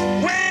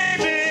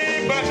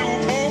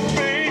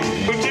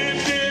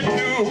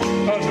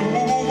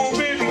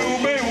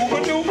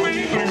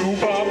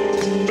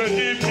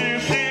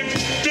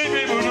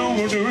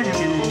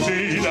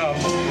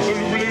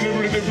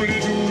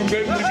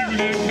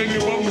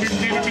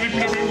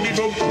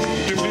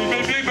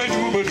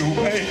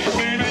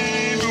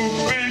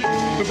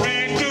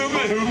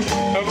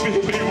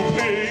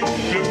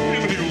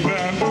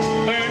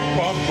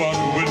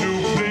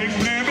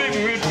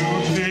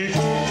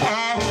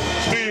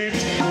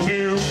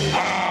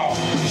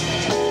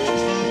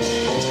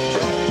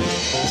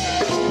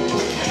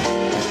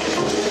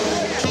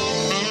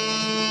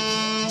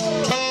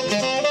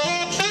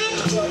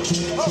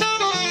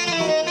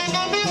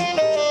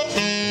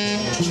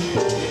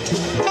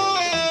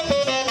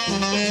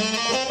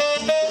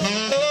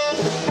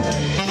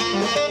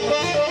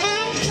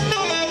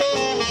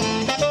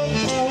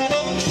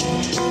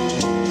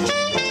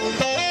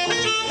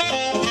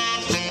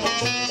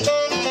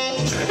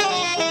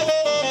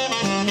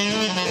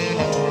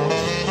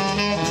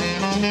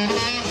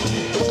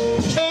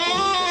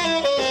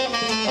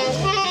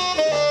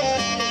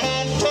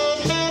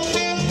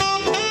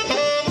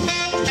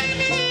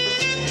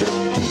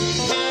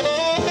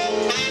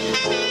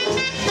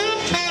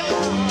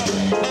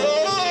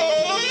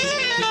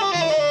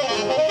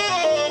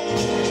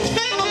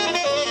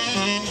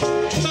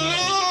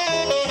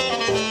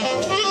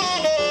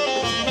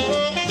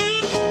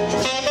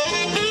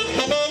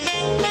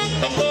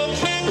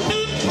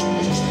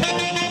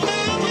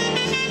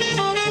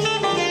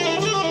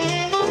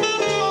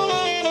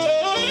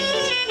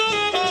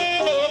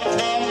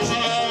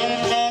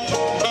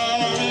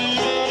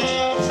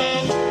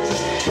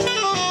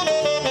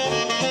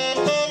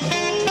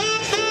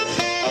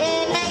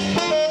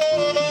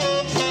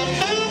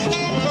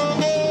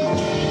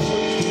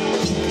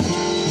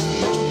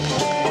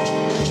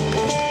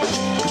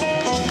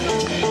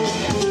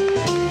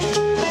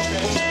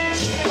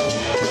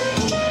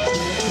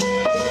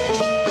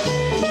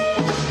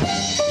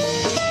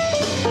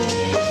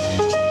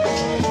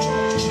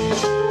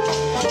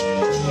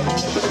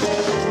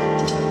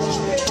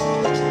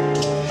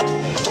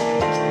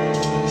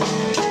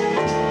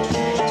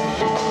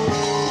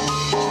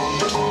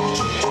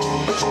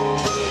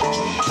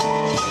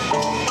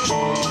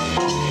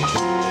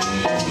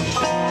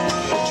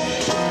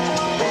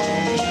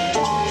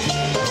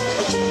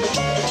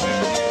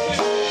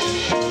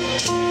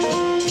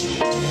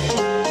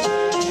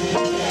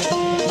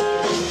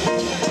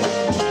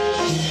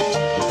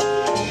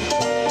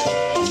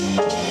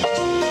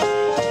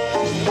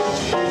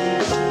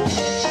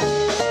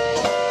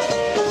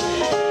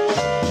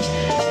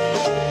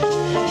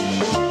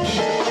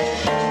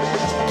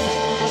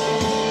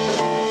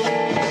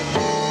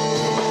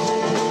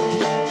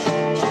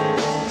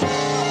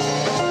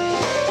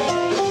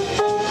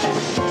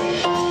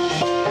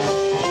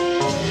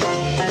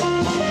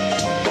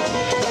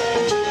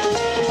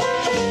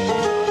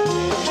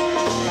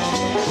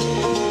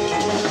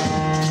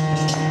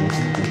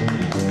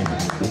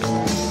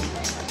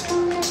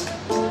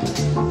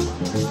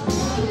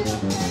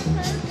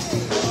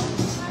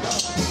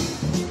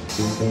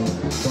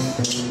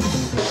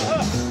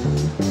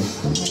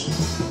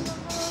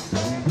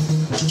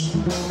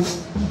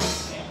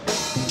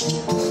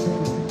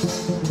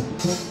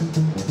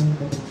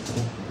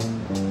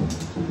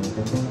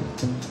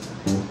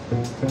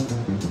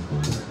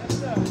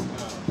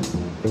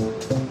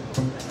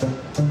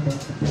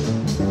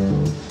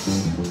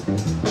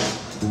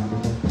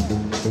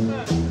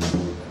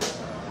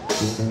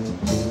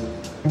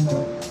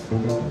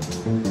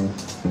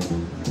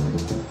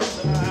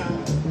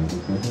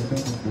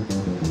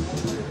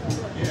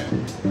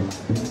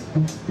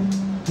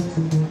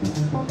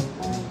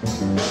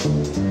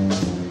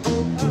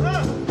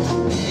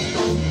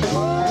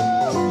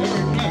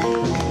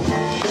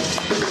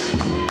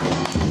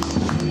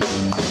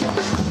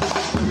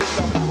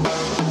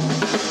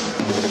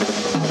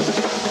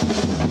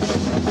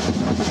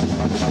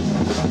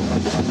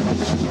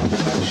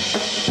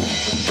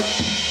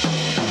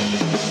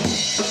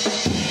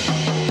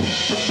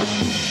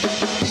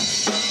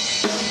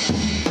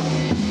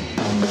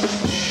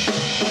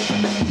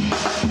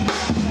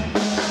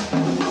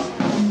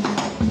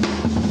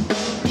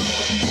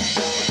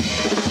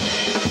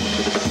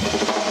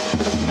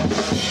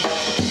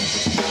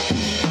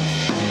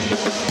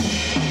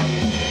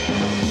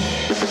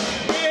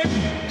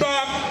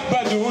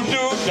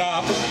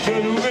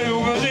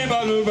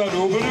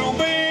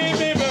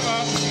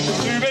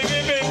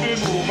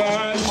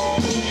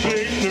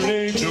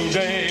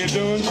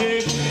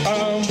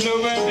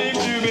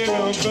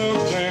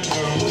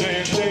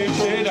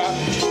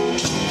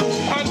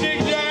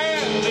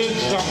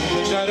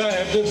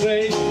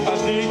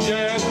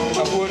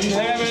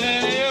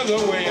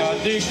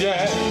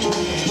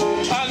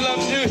 jazz. I love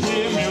to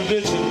hear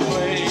musicians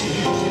play.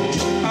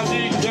 I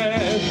dig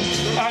jazz.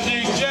 I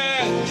dig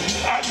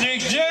jazz. I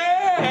dig jazz.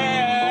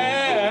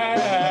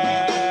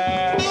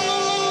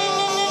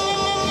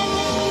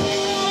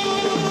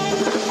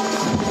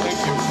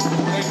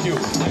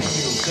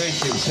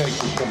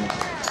 Thank you so much.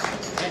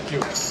 Thank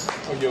you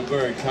for your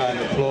very kind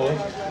applause.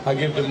 I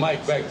give the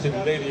mic back to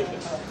the lady.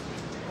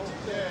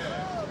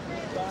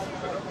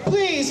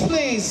 Please,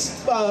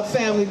 please,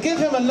 family, give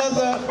him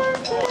another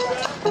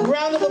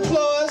round of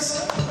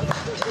applause.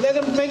 Let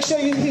him make sure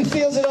he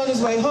feels it on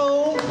his way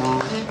home.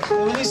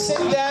 And when he sits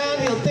down,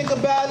 he'll think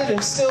about it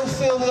and still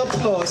feel the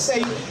applause.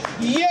 Say,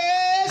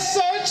 yes,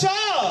 Sir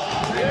Charles.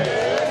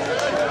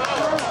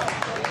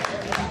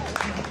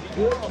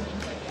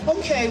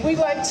 Okay, we'd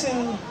like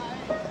to,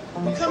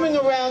 coming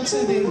around to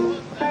the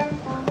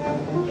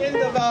end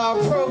of our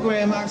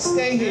program, our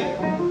stay here.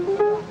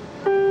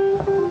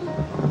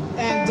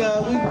 And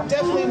we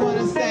definitely want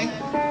to thank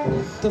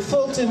the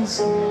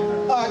Fulton's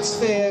Arts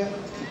Fair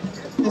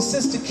and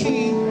Sister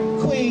Kee,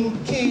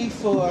 Queen Kee,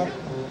 for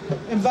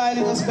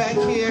inviting us back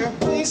here.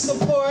 Please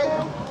support.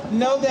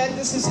 Know that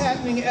this is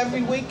happening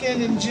every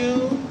weekend in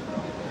June.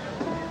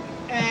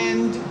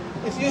 And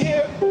if you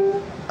hear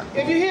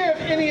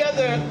of any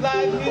other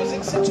live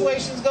music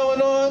situations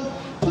going on,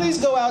 please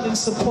go out and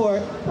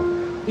support,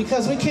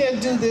 because we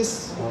can't do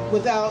this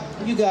without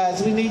you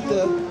guys. We need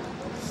the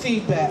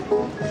feedback.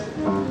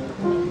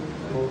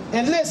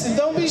 And listen,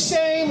 don't be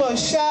ashamed or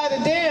shy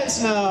to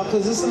dance now,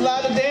 because there's a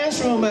lot of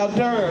dance room out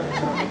there.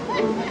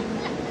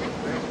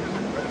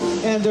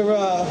 And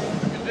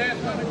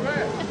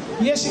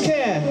yes, you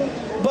can.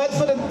 But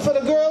for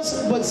the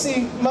girls, but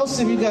see, most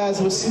of you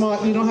guys were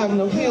smart. You don't have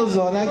no heels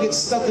on. I get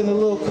stuck in the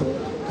little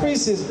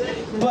creases.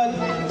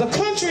 But the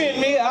country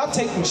in me, I'll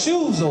take my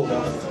shoes over.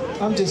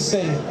 I'm just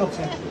saying.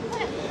 Okay.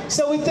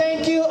 So we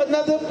thank you.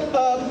 Another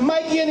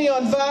Mike Yenny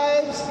on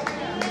vibes.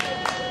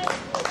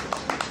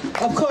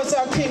 Of course,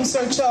 our King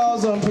Sir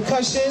Charles on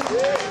percussion.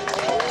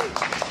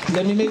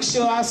 Let me make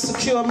sure I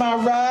secure my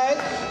ride.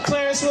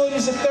 Clarence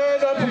Williams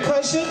III on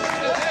percussion.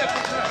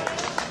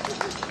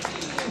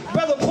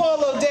 Brother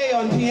Paul Odeh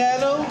on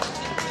piano.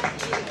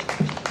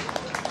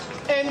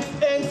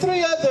 And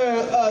three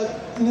other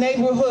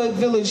neighborhood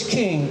village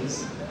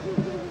kings.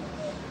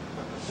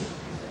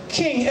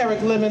 King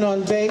Eric Lemon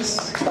on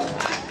bass.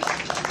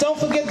 Don't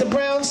forget the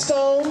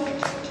Brownstone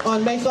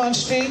on Macon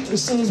Street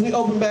as soon as we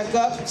open back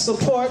up.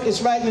 Support,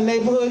 it's right in the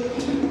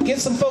neighborhood. Get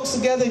some folks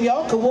together and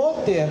y'all can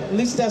walk there. At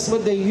least that's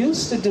what they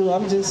used to do,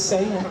 I'm just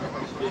saying.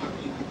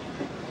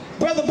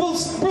 Brother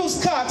Bruce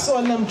Cox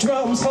on them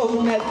drums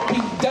holding that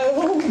beat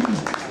down.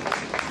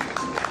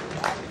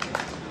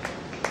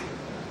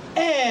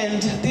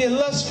 And the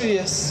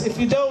illustrious, if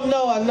you don't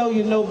know, I know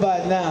you know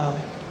by now,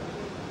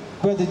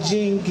 Brother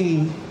Gene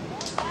Ghee.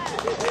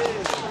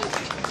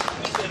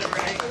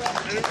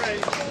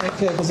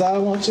 Okay, because I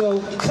don't want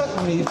y'all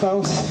cutting me if I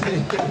was.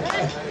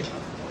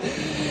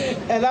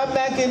 And I'm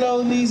backing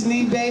on these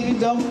knee, baby.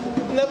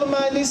 Never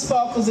mind these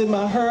sparkles in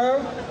my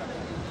hair.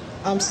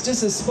 I'm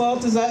just as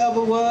spoiled as I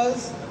ever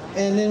was.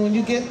 And then when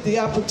you get the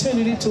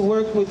opportunity to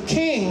work with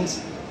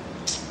kings,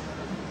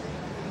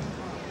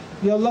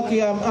 you're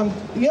lucky. I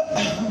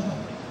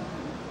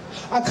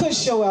could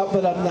show out,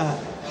 but I'm not.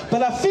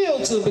 But I feel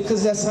to,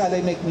 because that's how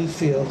they make me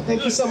feel.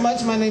 Thank you so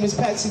much. My name is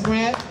Patsy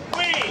Grant.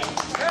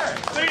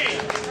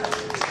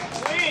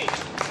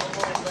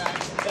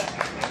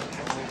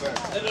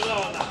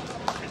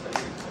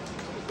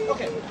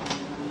 Okay.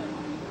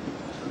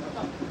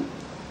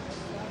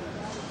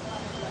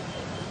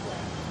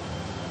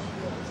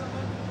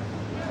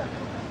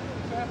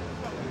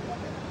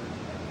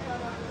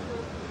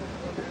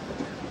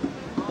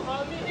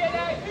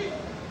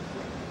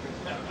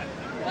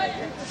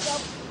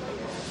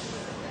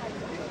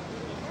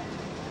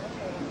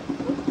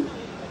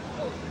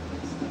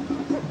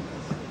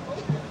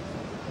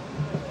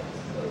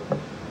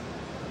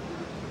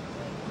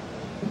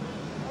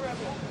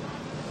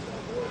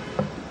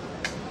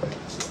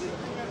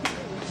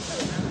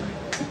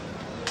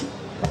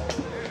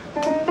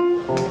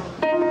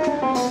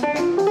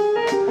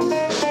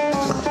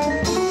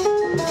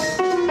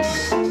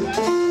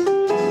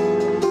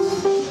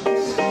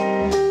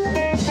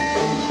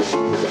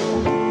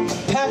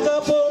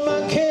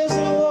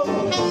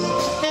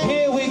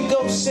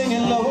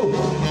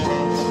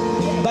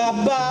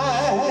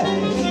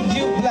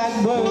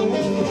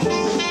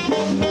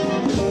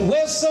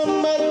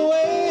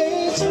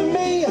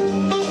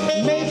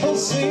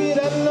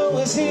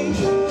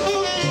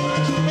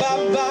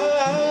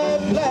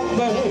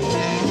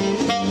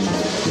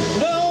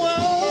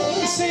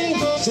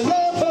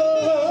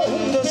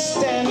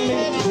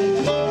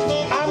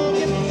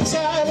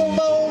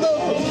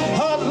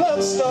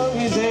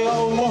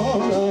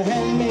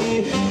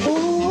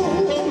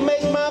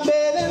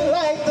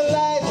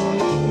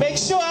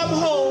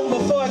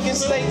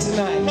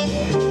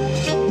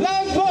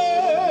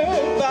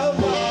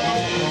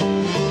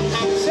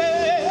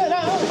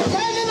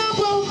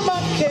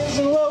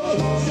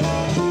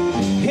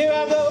 Here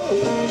I go,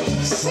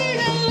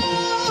 singing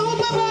low,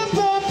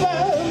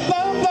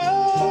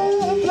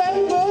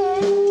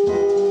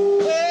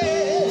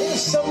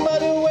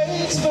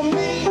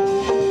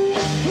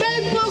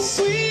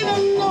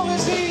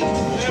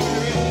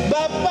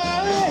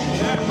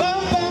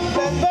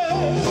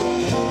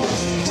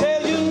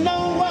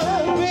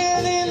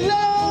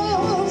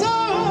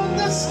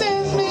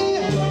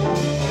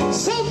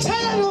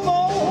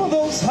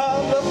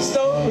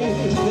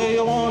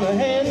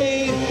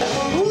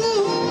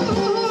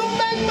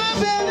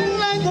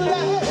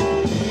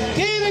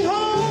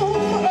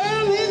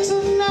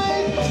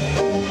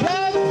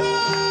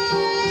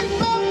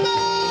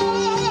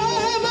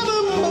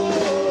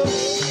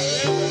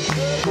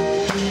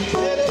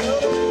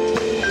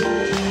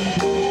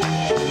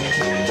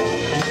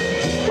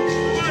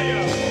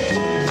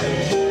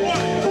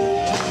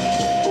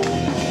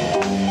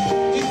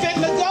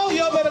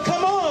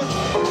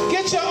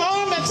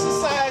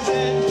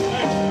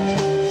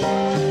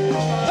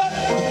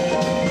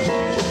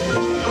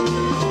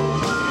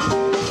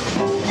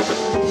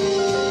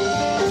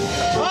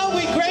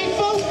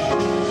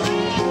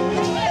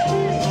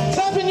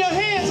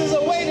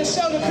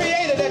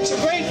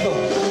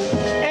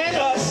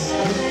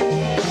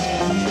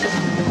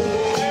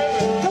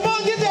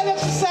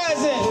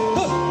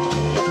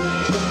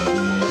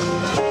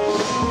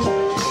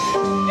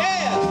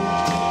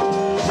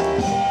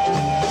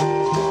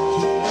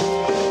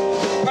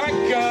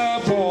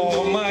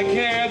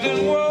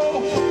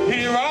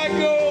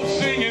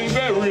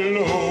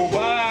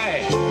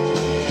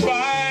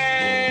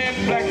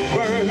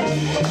 blackbird.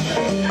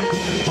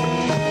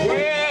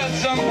 Well,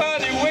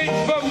 somebody wait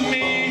for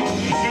me.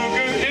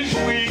 Sugar is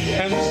sweet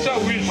and so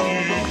is she.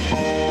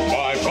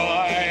 Bye,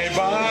 bye,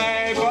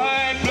 bye,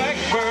 bye,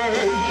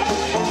 blackbird.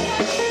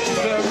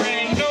 There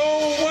ain't no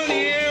one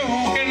here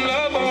who can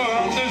love or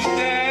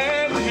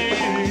understand me.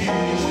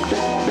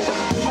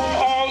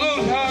 All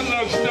those hard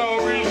luck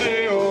stories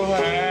they'll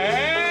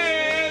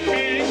hand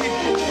me.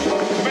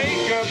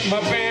 Make up my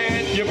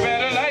bed, you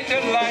better light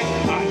the light.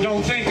 I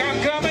don't think I'm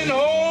coming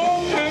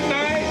home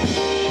tonight.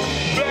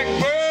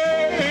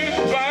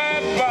 Blackbird,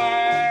 bye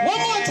bye. One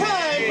more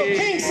time for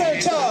King Sir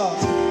Charles.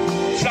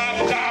 Stop,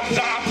 stop,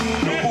 stop.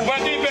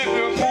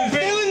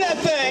 Feeling that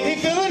thing. He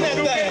feeling that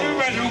thing.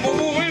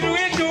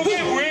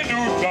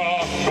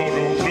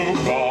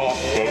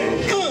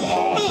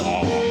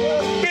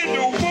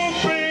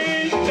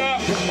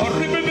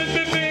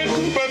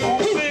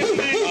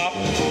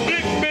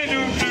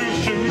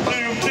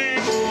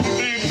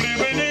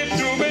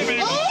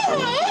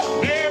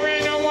 There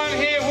ain't no one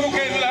here who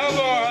can love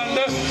or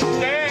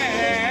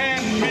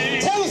understand me.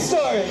 Tell a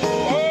story.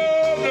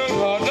 Oh, the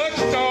luck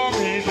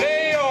stories,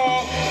 they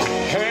all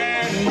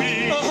can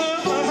be.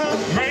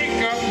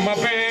 Make up my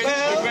bed,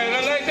 you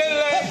better like the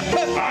light.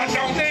 I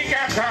don't think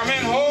I'm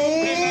coming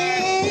home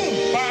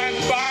tonight. Bye,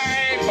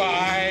 bye,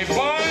 bye,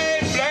 bye,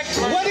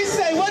 blackbird. What he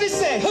say? What he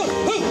say?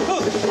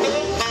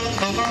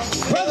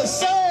 Brother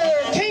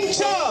Sir King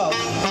Charles.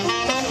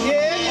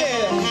 Yeah,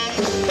 yeah.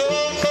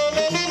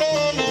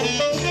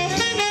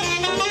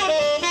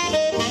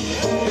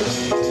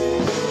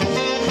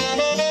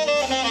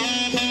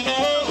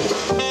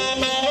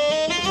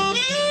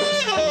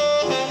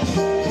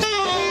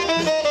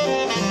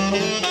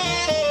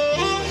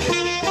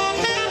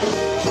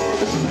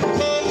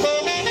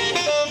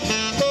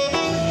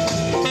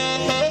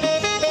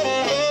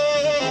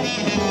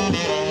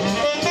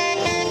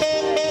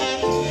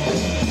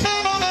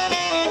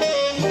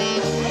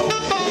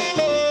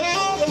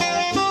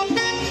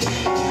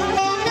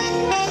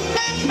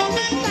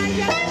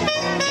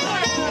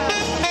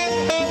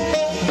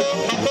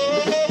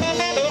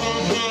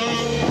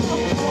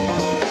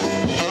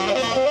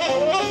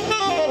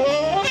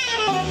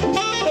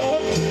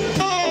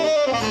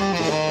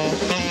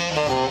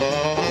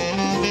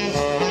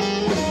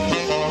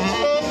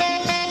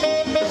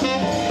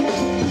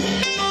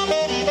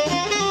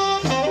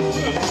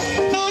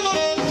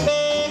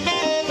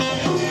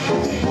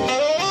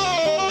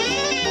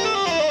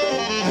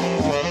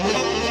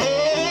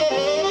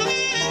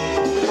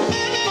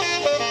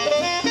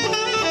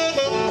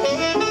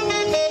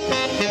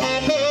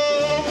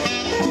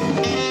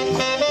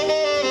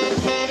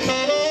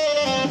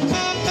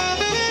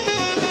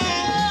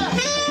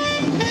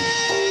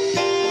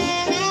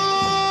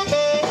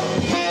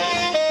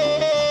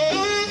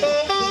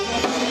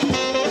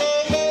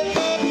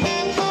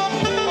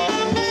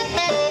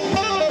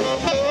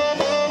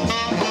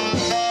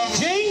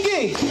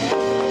 Jingy.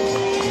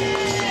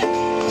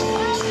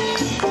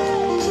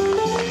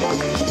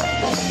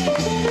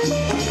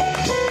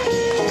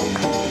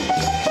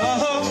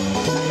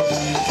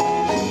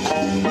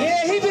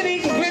 Yeah, he been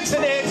eating grits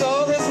and eggs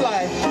all his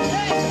life.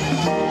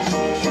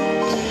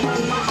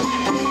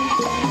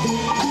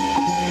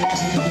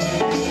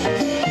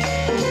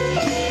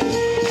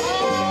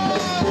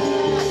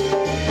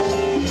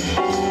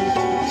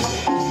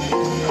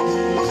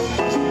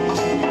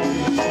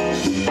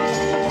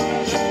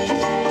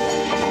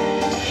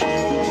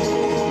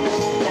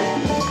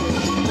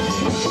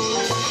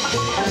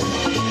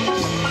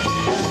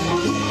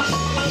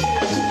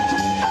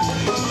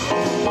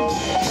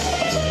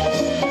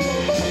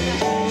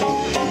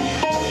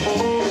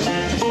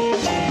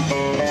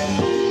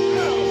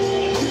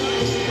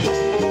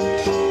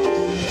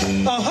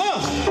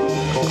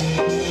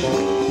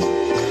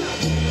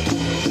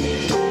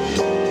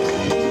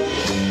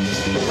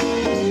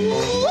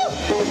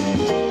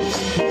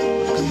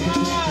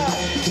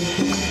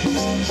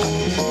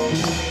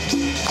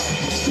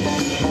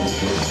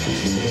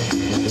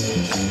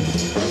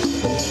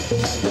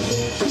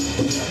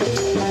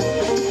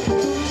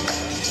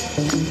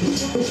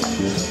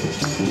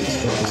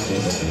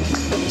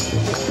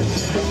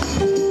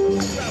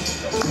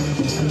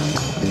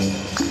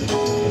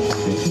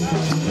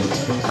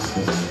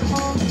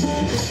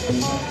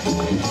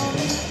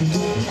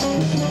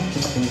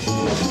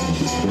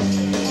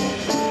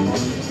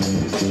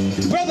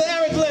 Brother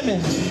Eric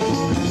Lemon.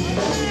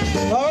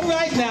 All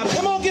right now,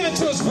 come on, give it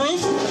to us,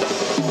 Bruce.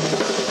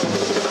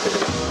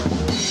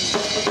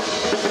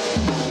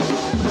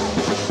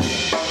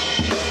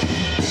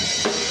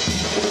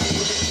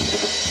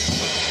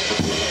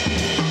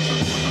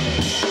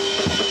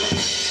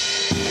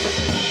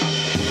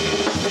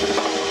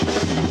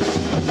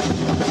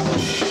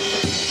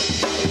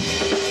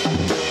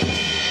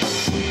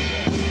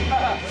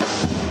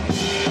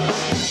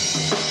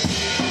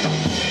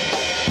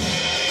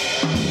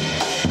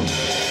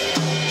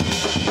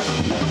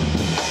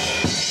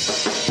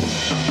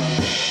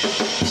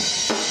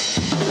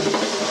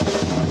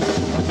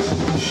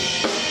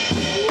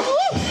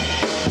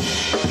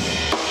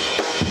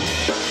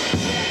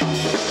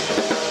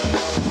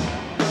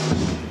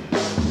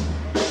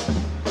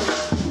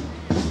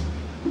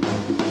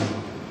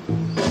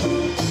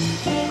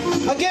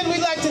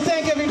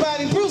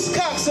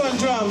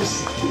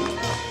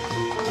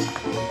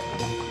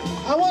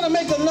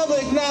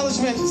 another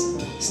acknowledgement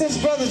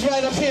since brother's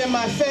right up here in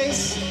my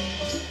face.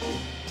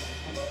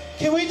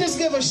 Can we just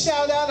give a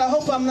shout out? I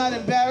hope I'm not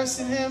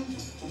embarrassing him.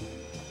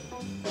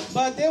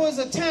 But there was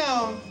a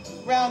town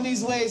around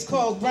these ways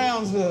called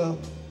Brownsville.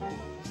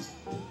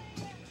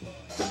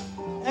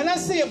 And I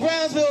see a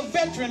Brownsville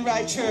veteran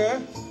right here.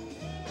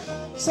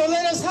 So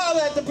let us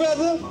holler at the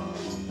brother.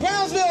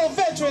 Brownsville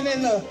veteran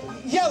in the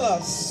yellow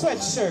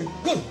sweatshirt.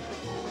 Good.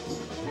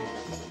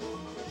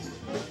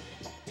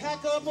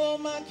 Pack up all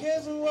my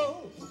cares and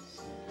woes.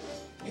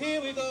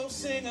 Here we go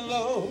singing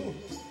low.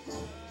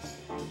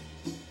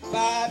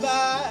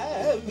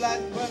 Bye-bye,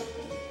 blackbird.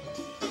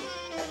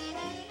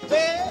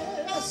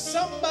 There's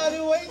somebody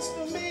waits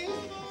for me.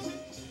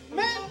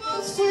 Man,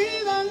 so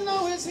sweet, I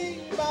know it's he.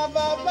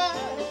 Bye-bye-bye.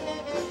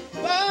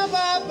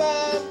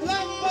 Bye-bye-bye,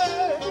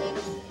 blackbird.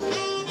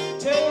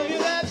 Tell you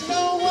that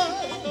no one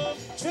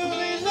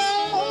truly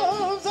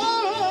loves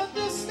or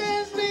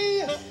understands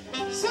me.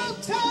 So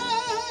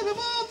tired of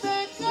all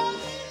that God,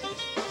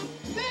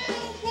 they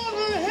don't want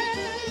to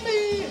hand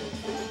me.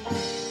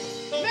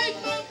 Make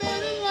my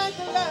bed like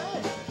a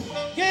lie.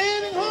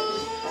 Getting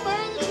home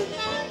early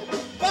tonight.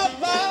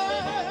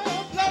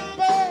 Bye-bye,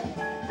 blackbird.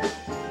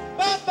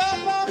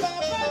 Bye-bye-bye,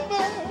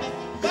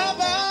 blackbird.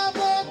 Bye-bye,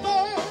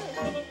 blackbird.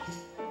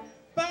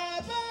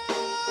 Bye-bye.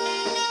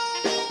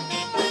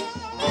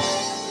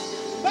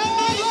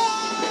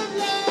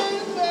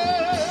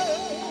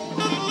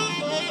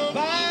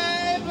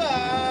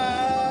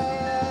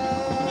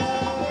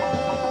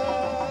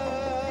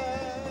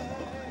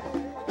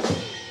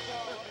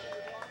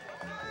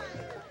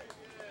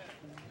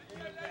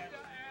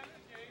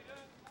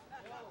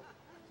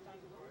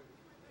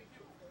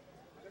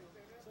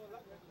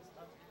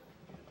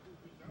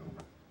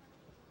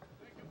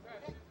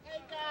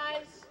 Hey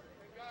guys.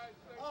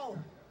 Oh,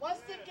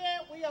 once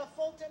again, we are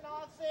Fulton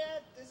Art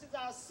Fair. This is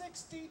our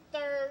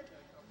 63rd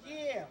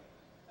year.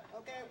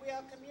 Okay, we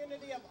are a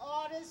community of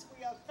artists.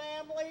 We are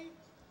family.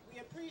 We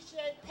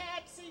appreciate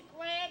Patsy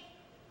Grant,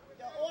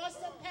 the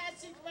awesome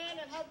Patsy Grant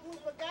and her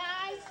group of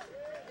guys.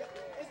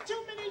 It's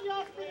too many of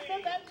y'all to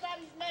remember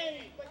everybody's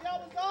name, but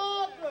y'all was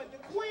all good. The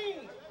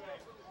Queen.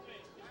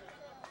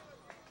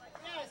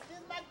 Yes, this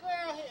is my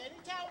girl here.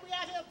 Anytime we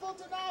out here at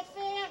Fulton Art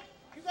Fair,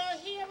 you're going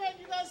to hear her and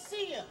you're going to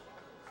see her.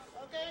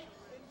 Okay?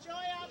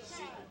 Enjoy our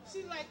time.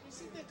 She like me.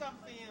 She think I'm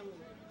family.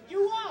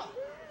 You are.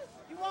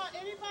 You are.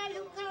 Anybody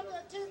who comes to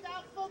attend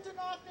our Fulton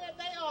Art Fair,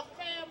 they are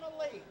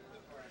family.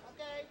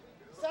 Okay?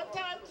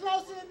 Sometimes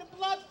closer than the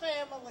blood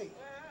family.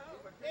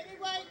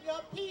 Anyway,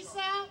 y'all peace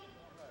out.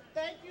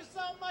 Thank you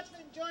so much for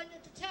enjoying the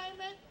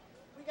entertainment.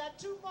 We got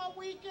 2 more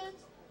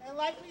weekends, and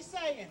like we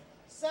saying,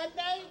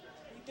 Sunday,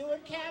 we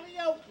doing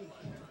karaoke.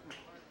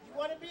 You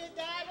want to be a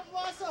Diana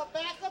Ross or a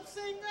backup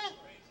singer,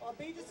 or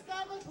be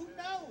discovered? Who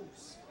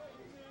knows?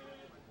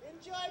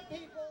 Enjoy,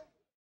 people.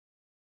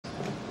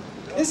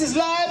 This is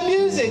live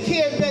music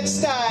here at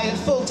Bed-Stuy in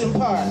Fulton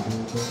Park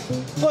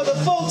for the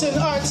Fulton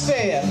Arts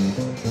Fair.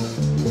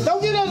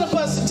 Don't get on the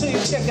bus until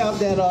you check out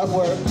that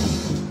artwork.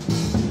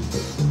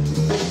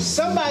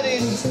 Somebody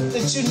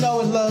that you know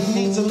and love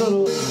needs a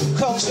little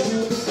culture.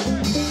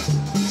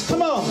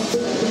 Come on.